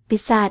must be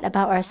sad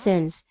about our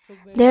sins.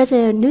 There's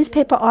a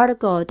newspaper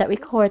article that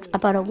records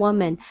about a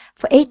woman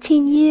for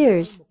 18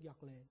 years.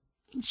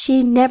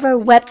 She never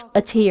wept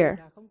a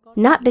tear,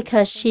 not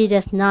because she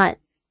is not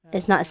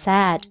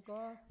sad,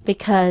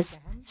 because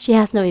she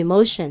has no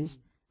emotions,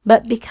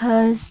 but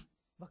because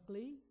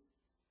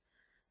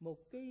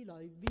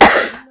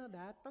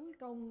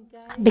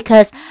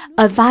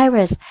a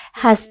virus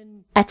has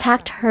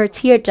attacked her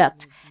tear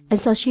duct, and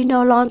so she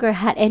no longer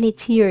had any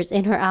tears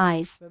in her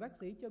eyes.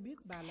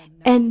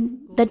 And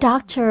the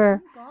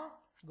doctor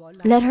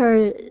let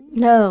her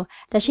know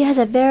that she has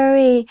a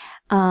very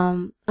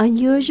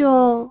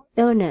unusual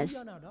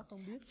illness.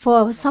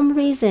 For some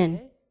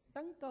reason,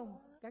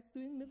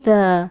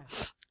 the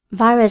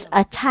virus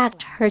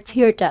attacked her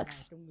tear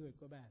ducts,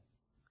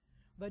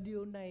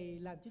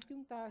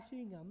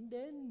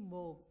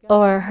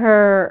 or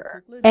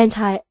her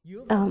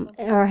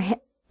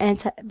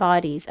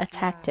antibodies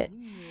attacked it.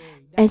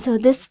 And so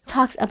this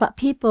talks about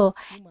people,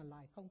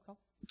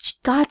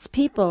 God's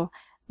people.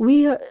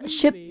 We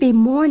should be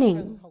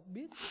mourning.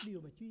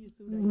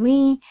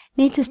 We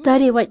need to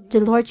study what the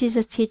Lord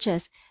Jesus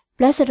teaches.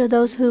 Blessed are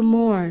those who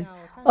mourn.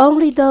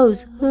 Only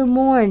those who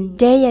mourn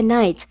day and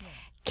night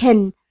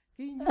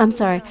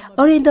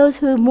only those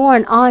who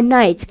mourn all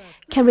night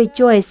can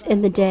rejoice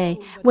in the day.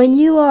 When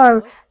you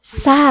are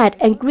sad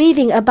and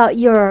grieving about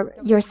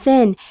your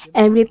sin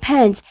and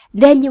repent,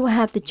 then you will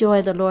have the joy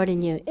of the Lord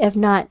in you. If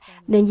not,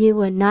 then you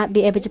will not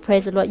be able to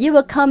praise the Lord. You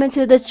will come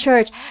into this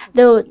church,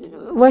 the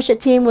worship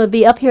team will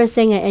be up here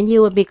singing, and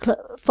you will be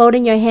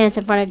folding your hands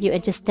in front of you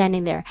and just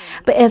standing there.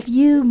 But if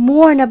you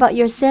mourn about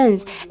your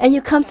sins and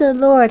you come to the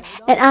Lord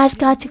and ask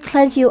God to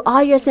cleanse you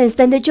all your sins,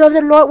 then the joy of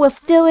the Lord will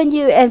fill in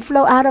you and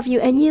flow out of you,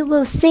 and you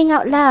will sing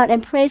out loud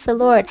and praise the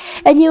Lord.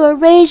 And you will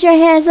raise your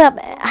hands up,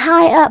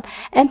 high up,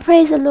 and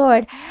praise the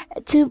Lord.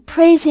 To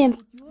praise Him,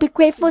 be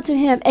grateful to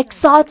Him,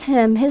 exalt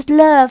Him, His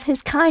love,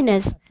 His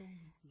kindness,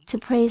 to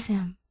praise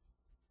Him.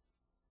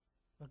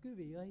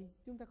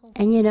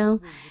 And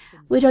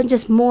we don't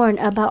just mourn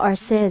about our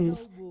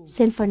sins,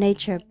 sinful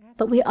nature,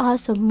 but we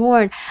also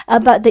mourn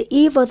about the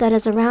evil that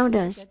is around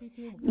us.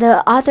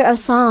 The author of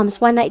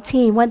Psalms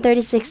 119,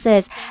 136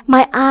 says,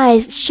 "My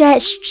eyes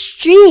shed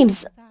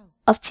streams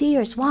of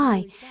tears."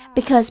 Why?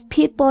 Because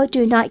people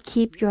do not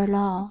keep your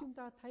law.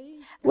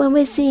 When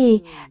we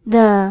see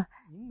the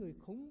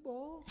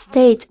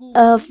state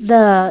of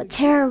the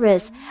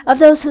terrorists, of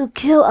those who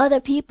kill other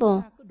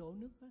people,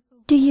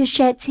 Do you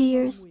shed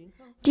tears?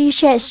 Do you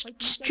shed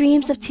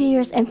streams of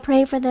tears and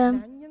pray for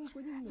them?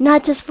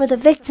 Not just for the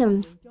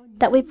victims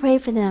that we pray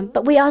for them,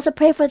 but we also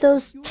pray for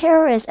those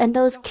terrorists and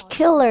those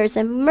killers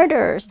and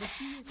murderers,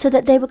 so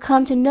that they will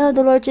come to know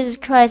the Lord Jesus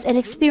Christ and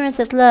experience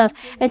His love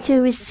and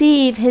to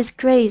receive His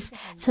grace,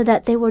 so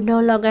that they will no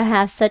longer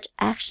have such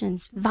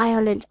actions,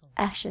 violent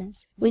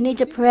actions. We need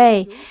to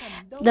pray.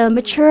 The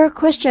mature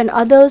Christian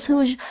are those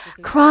who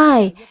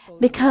cry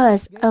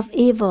because of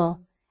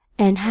evil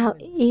and how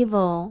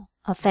evil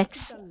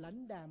affects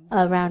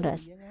around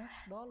us.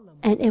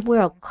 And if we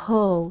are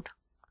cold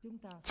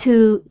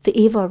to the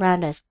evil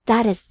around us,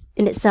 that is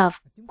in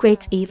itself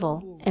great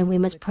evil, and we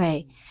must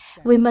pray.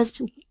 We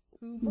must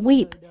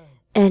weep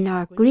and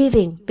are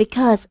grieving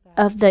because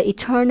of the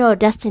eternal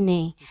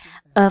destiny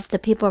of the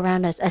people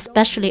around us,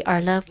 especially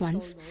our loved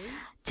ones.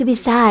 To be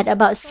sad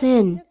about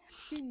sin.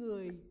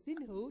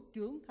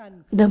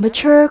 The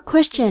mature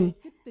Christian,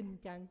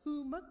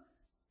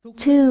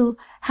 to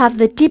have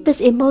the deepest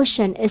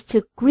emotion, is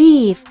to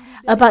grieve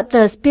about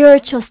the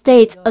spiritual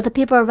state of the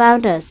people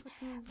around us,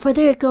 for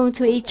they are going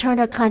to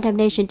eternal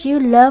condemnation. Do you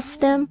love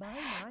them?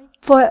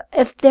 For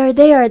if they're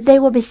there, they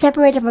will be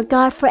separated from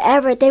God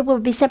forever. They will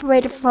be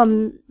separated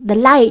from the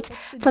light,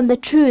 from the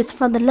truth,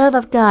 from the love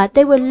of God.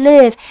 They will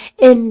live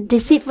in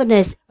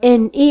deceitfulness,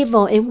 in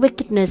evil, in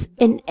wickedness,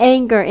 in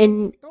anger,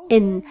 in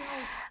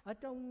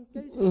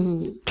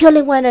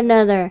killing one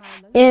another,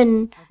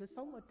 in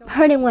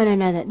hurting one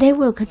another. They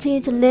will continue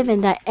to live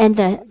in that, and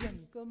the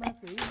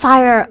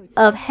fire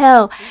of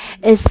hell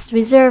is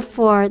reserved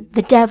for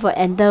the devil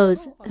and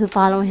those who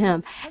follow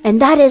him. And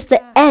that is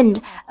the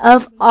end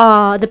of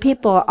the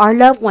people, our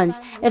loved ones,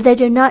 if they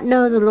do not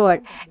know the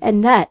Lord.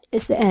 And that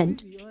is the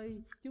end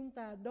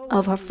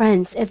of our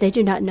friends if they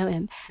do not know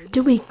Him.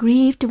 Do we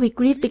grieve? Do we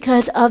grieve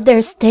because of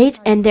their state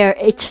and their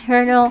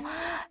eternal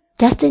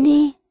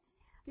destiny?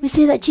 We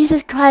see that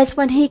Jesus Christ,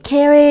 when He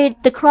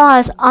carried the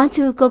cross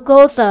onto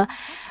Golgotha,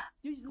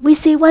 we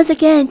see once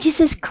again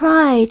Jesus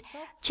cried.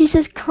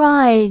 Jesus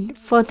cried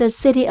for the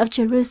city of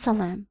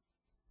Jerusalem.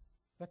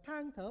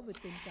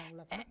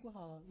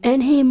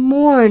 And He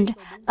mourned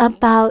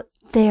about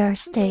their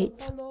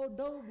state.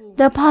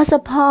 The Apostle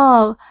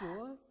Paul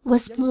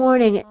was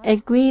mourning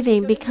and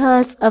grieving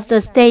because of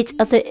the state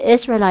of the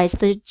Israelites,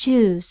 the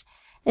Jews.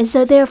 And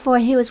so therefore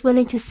he was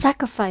willing to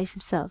sacrifice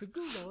himself,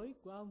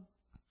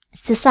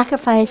 to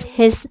sacrifice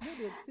his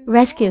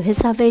rescue, his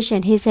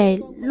salvation. He said,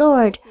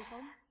 Lord,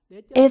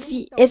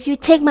 if you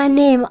take my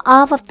name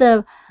off of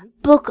the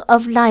book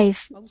of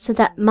life so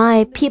that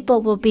my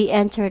people will be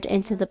entered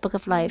into the book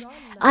of life,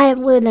 I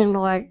am willing,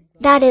 Lord.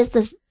 That is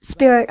the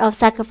spirit of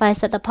sacrifice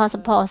that the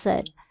Apostle Paul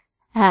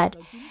had.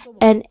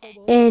 And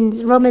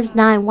in Romans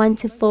 9,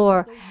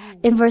 1-4,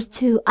 in verse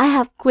 2, I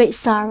have great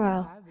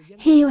sorrow.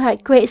 He who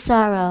had great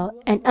sorrow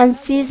and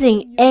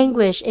unceasing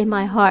anguish in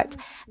my heart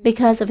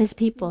because of his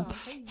people.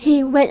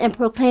 He went and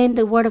proclaimed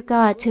the word of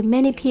God to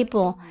many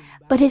people,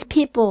 but his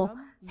people,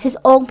 his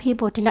own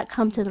people, did not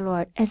come to the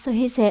Lord. And so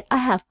he said, I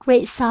have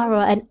great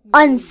sorrow and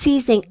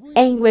unceasing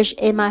anguish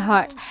in my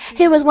heart.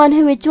 He was one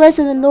who rejoiced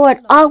in the Lord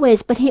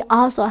always, but he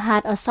also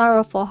had a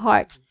sorrowful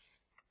heart,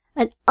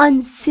 an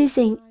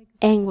unceasing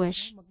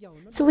anguish.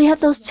 So we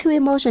have those two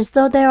emotions,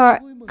 though they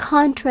are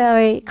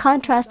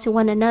contrast to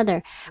one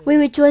another. We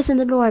rejoice in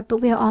the Lord, but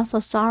we are also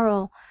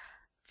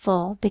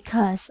sorrowful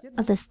because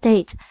of the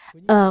state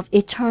of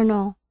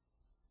eternal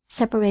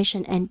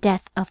separation and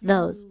death of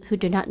those who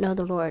do not know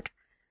the Lord.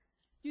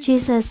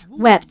 Jesus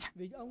wept.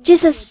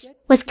 Jesus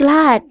was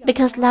glad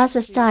because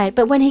Lazarus died,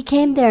 but when he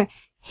came there,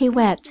 he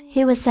wept.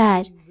 He was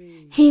sad.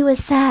 He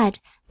was sad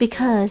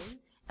because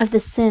of the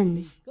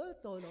sins.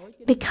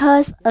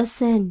 Because of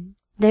sin,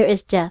 there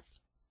is death.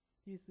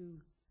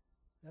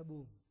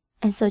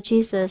 And so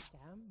Jesus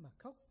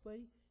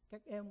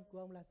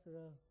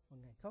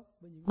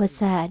was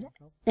sad,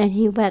 and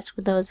he wept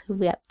with those who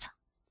wept.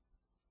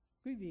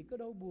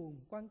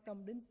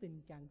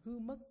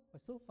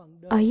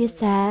 Are you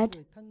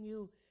sad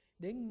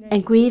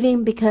and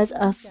grieving because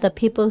of the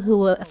people who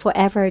will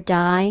forever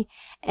die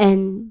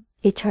and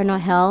eternal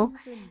hell,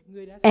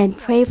 and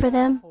pray for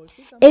them?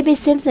 A.B.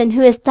 Simpson,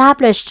 who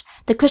established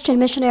the Christian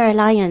Missionary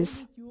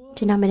Alliance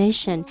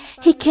denomination,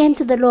 he came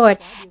to the Lord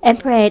and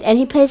prayed, and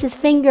he placed his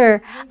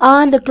finger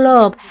on the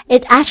globe.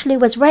 It actually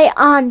was right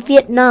on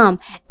Vietnam,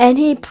 and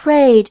he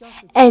prayed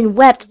and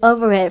wept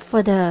over it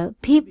for the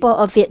people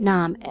of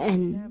Vietnam.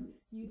 And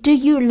do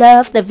you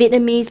love the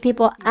Vietnamese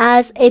people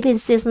as A.B.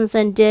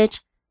 Simpson did?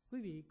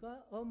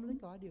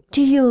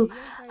 Do you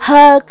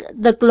hug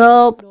the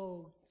globe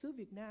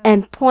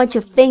and point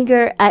your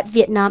finger at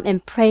Vietnam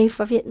and pray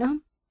for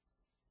Vietnam?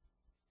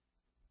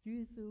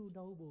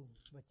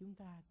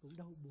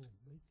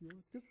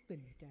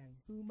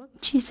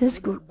 Jesus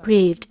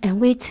grieved, and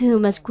we too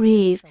must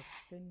grieve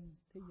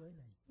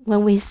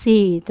when we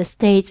see the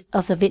state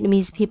of the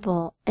Vietnamese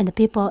people and the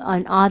people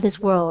on all this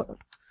world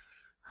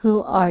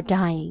who are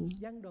dying.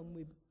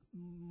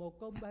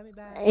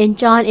 In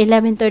John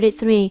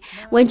 11:33,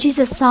 when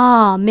Jesus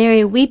saw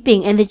Mary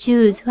weeping and the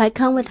Jews who had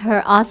come with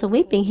her also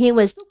weeping, he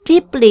was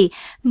deeply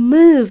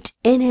moved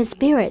in his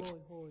spirit.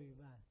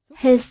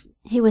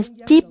 He was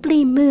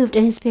deeply moved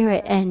in his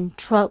spirit and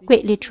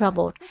greatly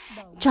troubled.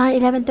 John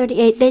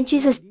 11:38, then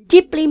Jesus,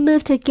 deeply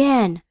moved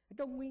again,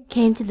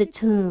 came to the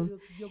tomb.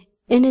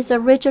 In his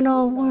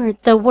original word,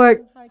 the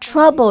word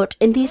troubled,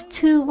 in these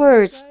two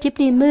words,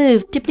 deeply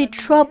moved, deeply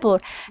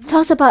troubled,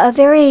 talks about a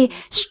very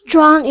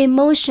strong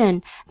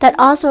emotion that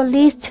also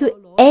leads to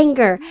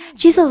anger.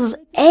 Jesus was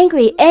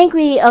angry,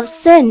 angry of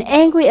sin,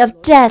 angry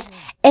of death,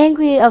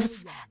 angry of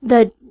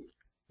the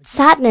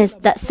sadness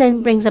that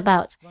sin brings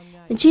about.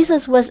 And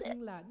Jesus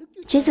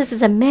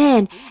is a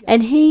man,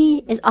 and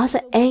he is also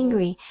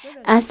angry,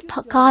 as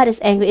God is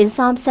angry. In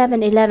Psalm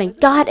 7:11,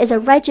 God is a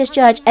righteous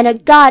judge and a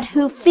God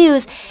who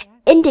feels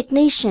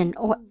indignation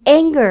or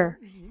anger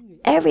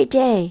every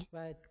day.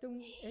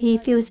 He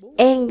feels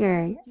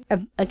anger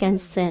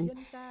against sin.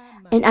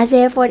 In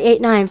Isaiah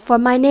 48:9, for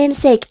my name's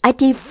sake, I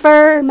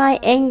defer my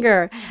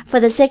anger. For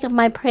the sake of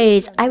my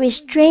praise, I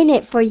restrain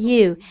it for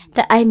you,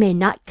 that I may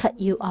not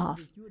cut you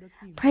off.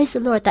 Praise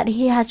the Lord that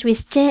He has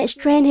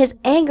restrained His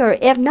anger.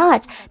 If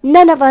not,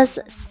 none of us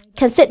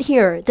can sit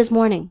here this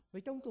morning.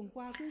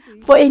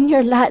 For in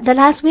the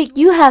last week,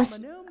 you have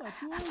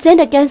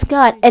sinned against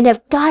God, and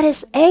if God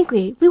is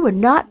angry, we would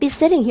not be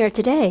sitting here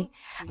today.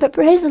 But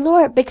praise the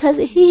Lord, because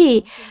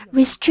He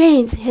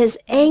restrains His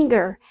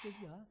anger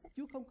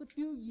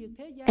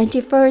and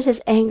defers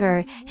His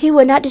anger. He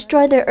will not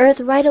destroy the earth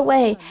right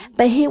away,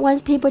 but He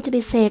wants people to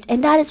be saved.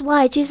 And that is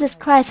why Jesus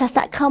Christ has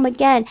not come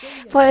again.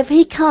 For if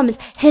He comes,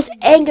 His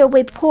anger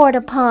will be poured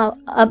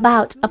upon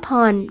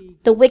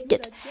the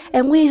wicked.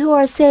 And we who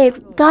are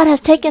saved, God has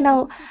taken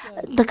out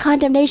the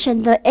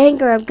condemnation, the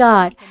anger of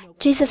God.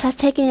 Jesus has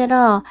taken it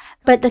all.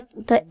 But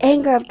the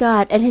anger of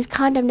God and His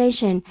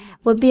condemnation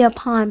will be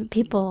upon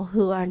people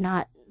who are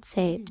not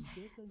saved.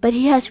 But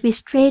He has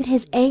restrained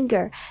His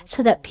anger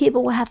so that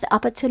people will have the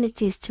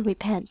opportunities to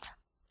repent.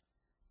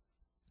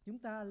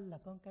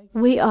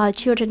 We are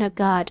children of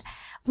God.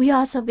 We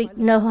also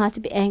know how to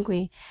be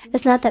angry.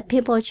 It's not that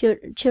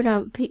children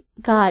of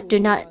God do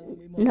not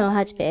know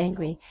how to be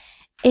angry.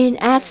 In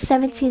Acts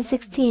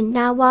 17:16,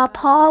 now while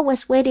Paul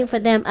was waiting for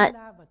them at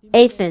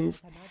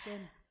Athens,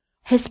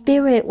 his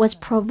spirit was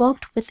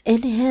provoked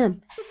within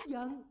him.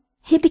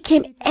 He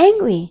became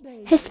angry.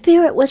 His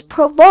spirit was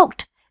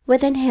provoked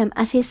within him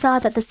as he saw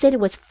that the city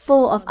was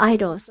full of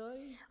idols.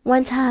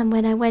 One time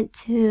when I went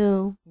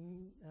to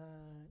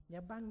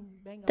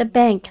the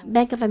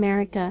Bank of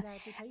America,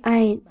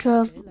 I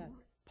drove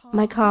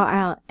my car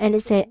out and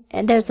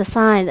there's a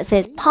sign that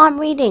says palm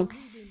reading.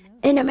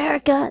 In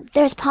America,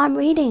 there's palm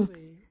reading.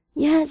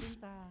 Yes.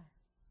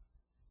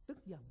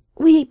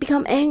 We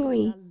become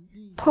angry,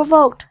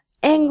 provoked,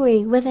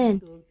 angry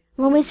within.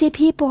 When we see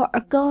people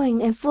are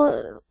going and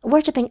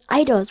worshiping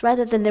idols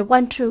rather than the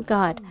one true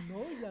God.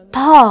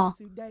 Paul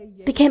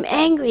became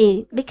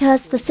angry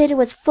because the city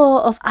was full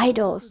of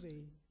idols.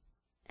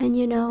 And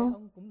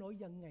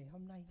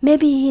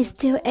maybe he's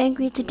still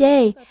angry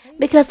today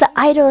because the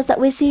idols that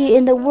we see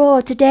in the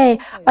world today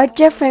are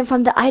different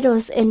from the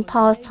idols in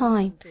Paul's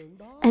time.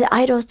 And the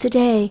idols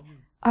today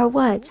are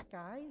what?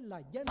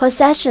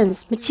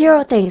 Possessions,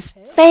 material things,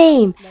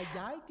 fame,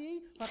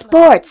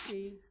 sports,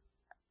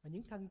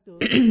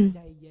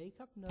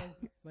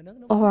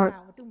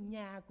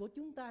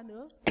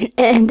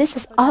 and this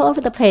is all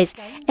over the place.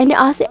 And it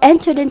also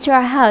entered into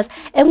our house.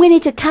 And we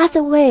need to cast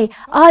away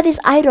all these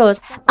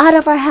idols out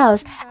of our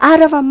house,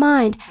 out of our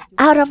mind,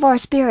 out of our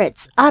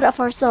spirits, out of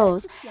our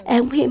souls.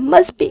 And we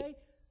must be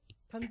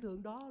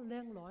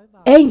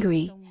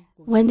angry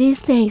when these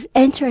things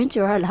enter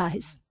into our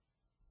lives.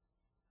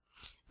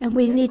 And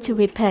we need to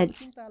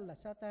repent.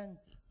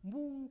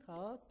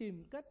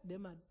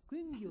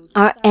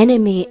 Our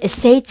enemy is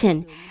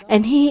Satan,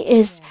 and he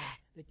is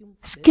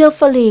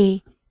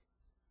skillfully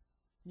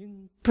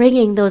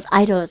bringing those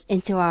idols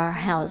into our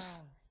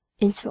house,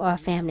 into our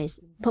families.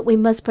 But we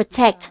must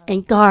protect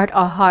and guard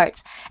our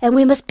hearts, and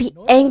we must be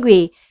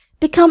angry,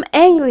 become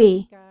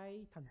angry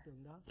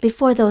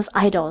before those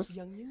idols.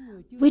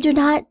 We do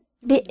not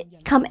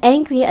become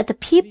angry at the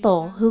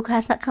people who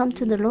has not come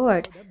to the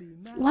Lord.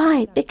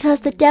 Why? Because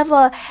the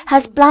devil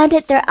has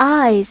blinded their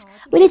eyes.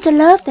 We need to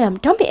love them.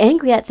 Don't be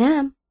angry at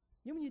them.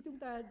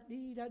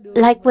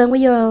 Like when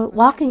we are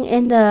walking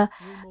in the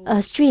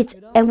streets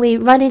and we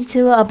run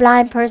into a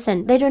blind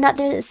person. They do not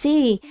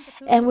see,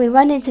 and we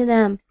run into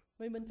them.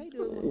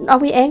 Are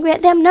we angry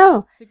at them?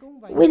 No.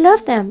 We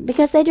love them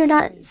because they do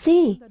not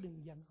see.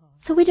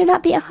 So we do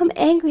not become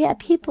angry at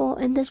people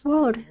in this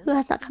world who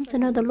has not come to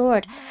know the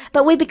Lord.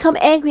 But we become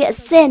angry at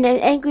sin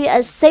and angry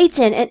at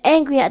Satan and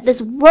angry at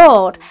this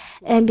world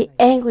and be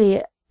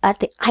angry at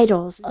the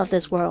idols of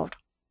this world.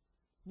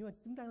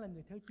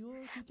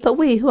 But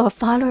we who are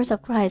followers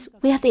of Christ,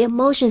 we have the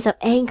emotions of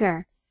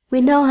anger.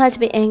 We know how to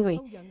be angry.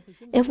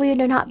 If we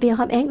do not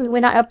become angry,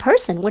 we're not a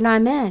person, we're not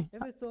a man.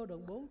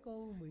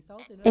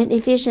 In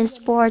Ephesians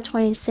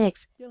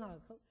 4:26,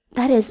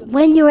 That is,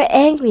 when you are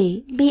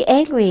angry, be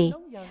angry.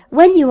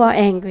 When you are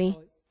angry,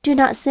 do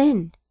not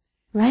sin.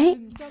 Right?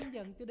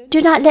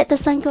 Do not let the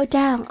sun go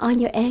down on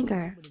your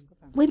anger.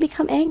 We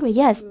become angry,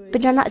 yes,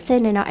 but do not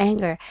sin in our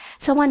anger.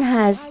 Someone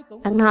has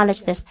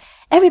acknowledged this.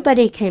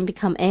 Everybody can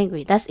become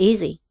angry. That's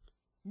easy.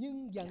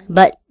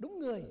 But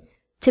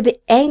to be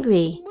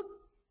angry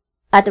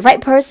at the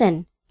right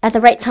person, at the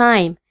right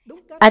time,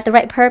 at the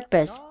right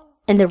purpose,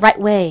 in the right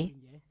way,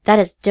 that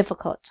is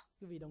difficult.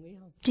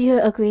 Do you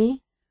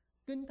agree?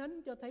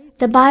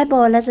 The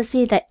Bible lets us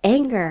see that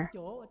anger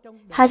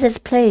has its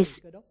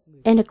place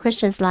in a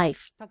Christian's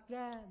life.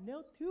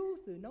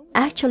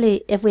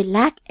 Actually, if we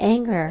lack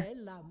anger,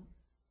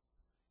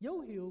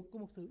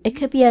 it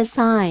could be a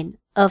sign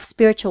of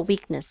spiritual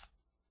weakness.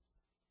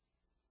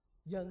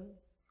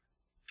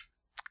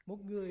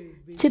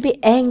 To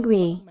be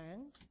angry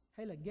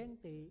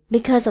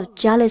because of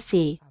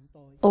jealousy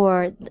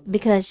or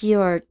because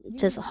you're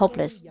just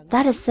hopeless,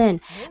 that is sin.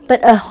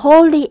 But a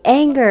holy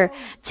anger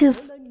to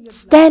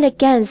stand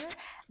against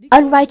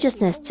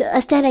unrighteousness,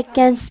 to stand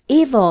against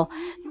evil,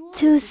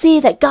 to see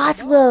that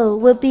God's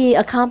will be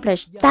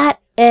accomplished, that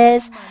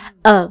is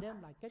a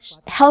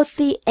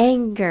healthy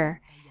anger,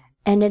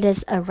 and it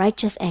is a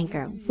righteous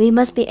anger. We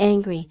must be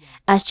angry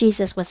as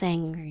Jesus was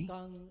angry.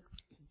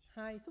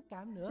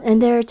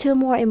 And there are two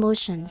more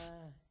emotions,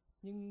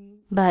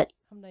 but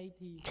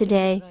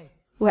today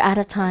we're out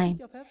of time.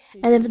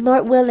 And if the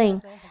Lord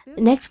willing,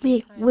 next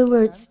week we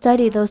will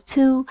study those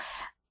two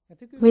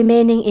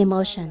remaining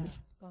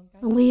emotions.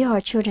 We are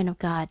children of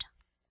God.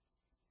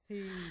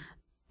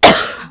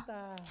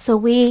 So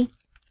we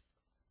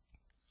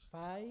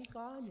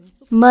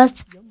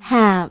must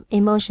have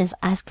emotions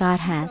as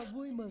God has.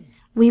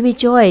 We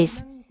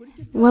rejoice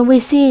when we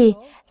see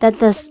that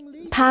the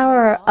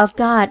power of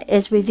God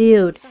is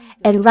revealed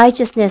and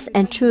righteousness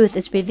and truth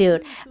is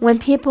revealed. When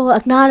people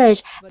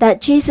acknowledge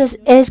that Jesus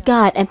is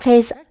God and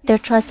place their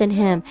trust in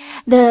Him,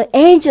 the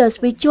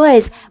angels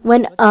rejoice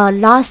when a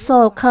lost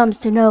soul comes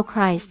to know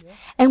Christ.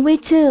 And we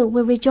too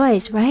will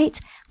rejoice, right?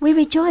 We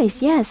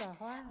rejoice, yes.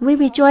 We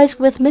rejoice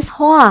with Miss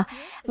Hoa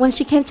when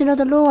she came to know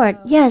the Lord.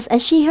 Yes,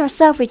 and she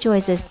herself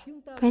rejoices.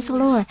 Praise the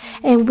Lord.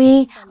 And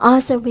we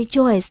also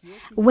rejoice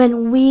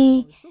when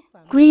we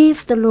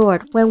grieve the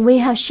Lord, when we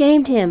have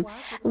shamed Him,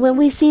 when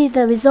we see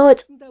the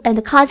result and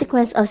the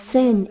consequence of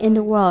sin in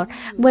the world,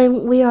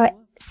 when we are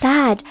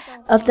sad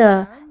of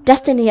the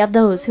destiny of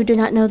those who do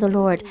not know the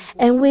Lord,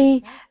 and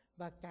we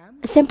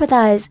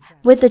sympathize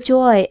with the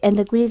joy and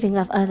the grieving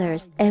of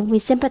others, and we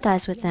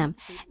sympathize with them,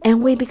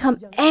 and we become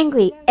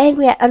angry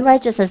at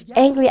unrighteousness,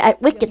 angry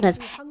at wickedness,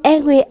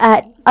 angry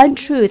at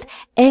untruth,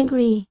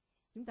 angry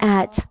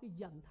at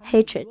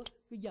hatred.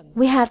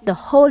 We have the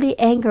holy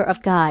anger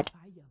of God.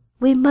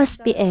 We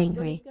must be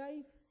angry,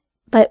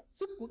 but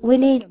we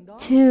need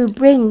to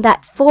bring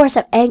that force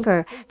of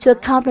anger to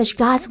accomplish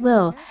God's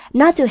will,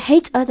 not to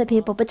hate other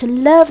people, but to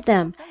love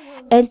them,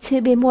 and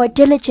to be more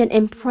diligent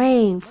in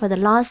praying for the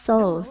lost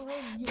souls,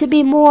 to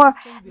be more,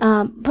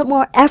 put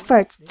more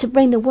effort to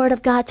bring the word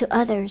of God to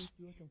others.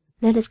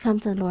 Let us come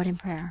to the Lord in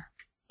prayer.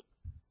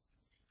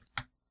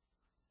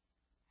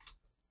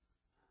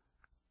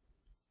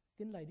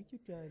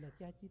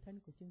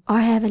 Our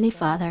Heavenly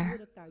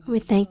Father, we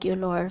thank you,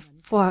 Lord,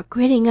 for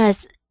creating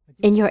us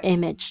in your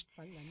image,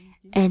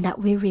 and that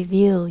we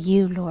reveal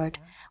you, Lord.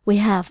 We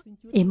have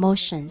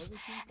emotions,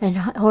 and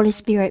Holy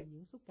Spirit,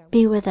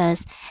 be with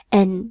us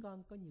and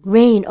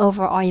reign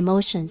over our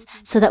emotions,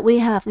 so that we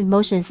have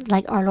emotions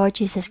like our Lord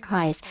Jesus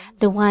Christ,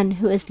 the one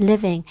who is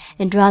living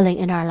and dwelling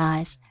in our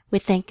lives. We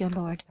thank you,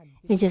 Lord.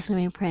 In Jesus'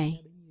 name we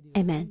pray.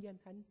 Amen.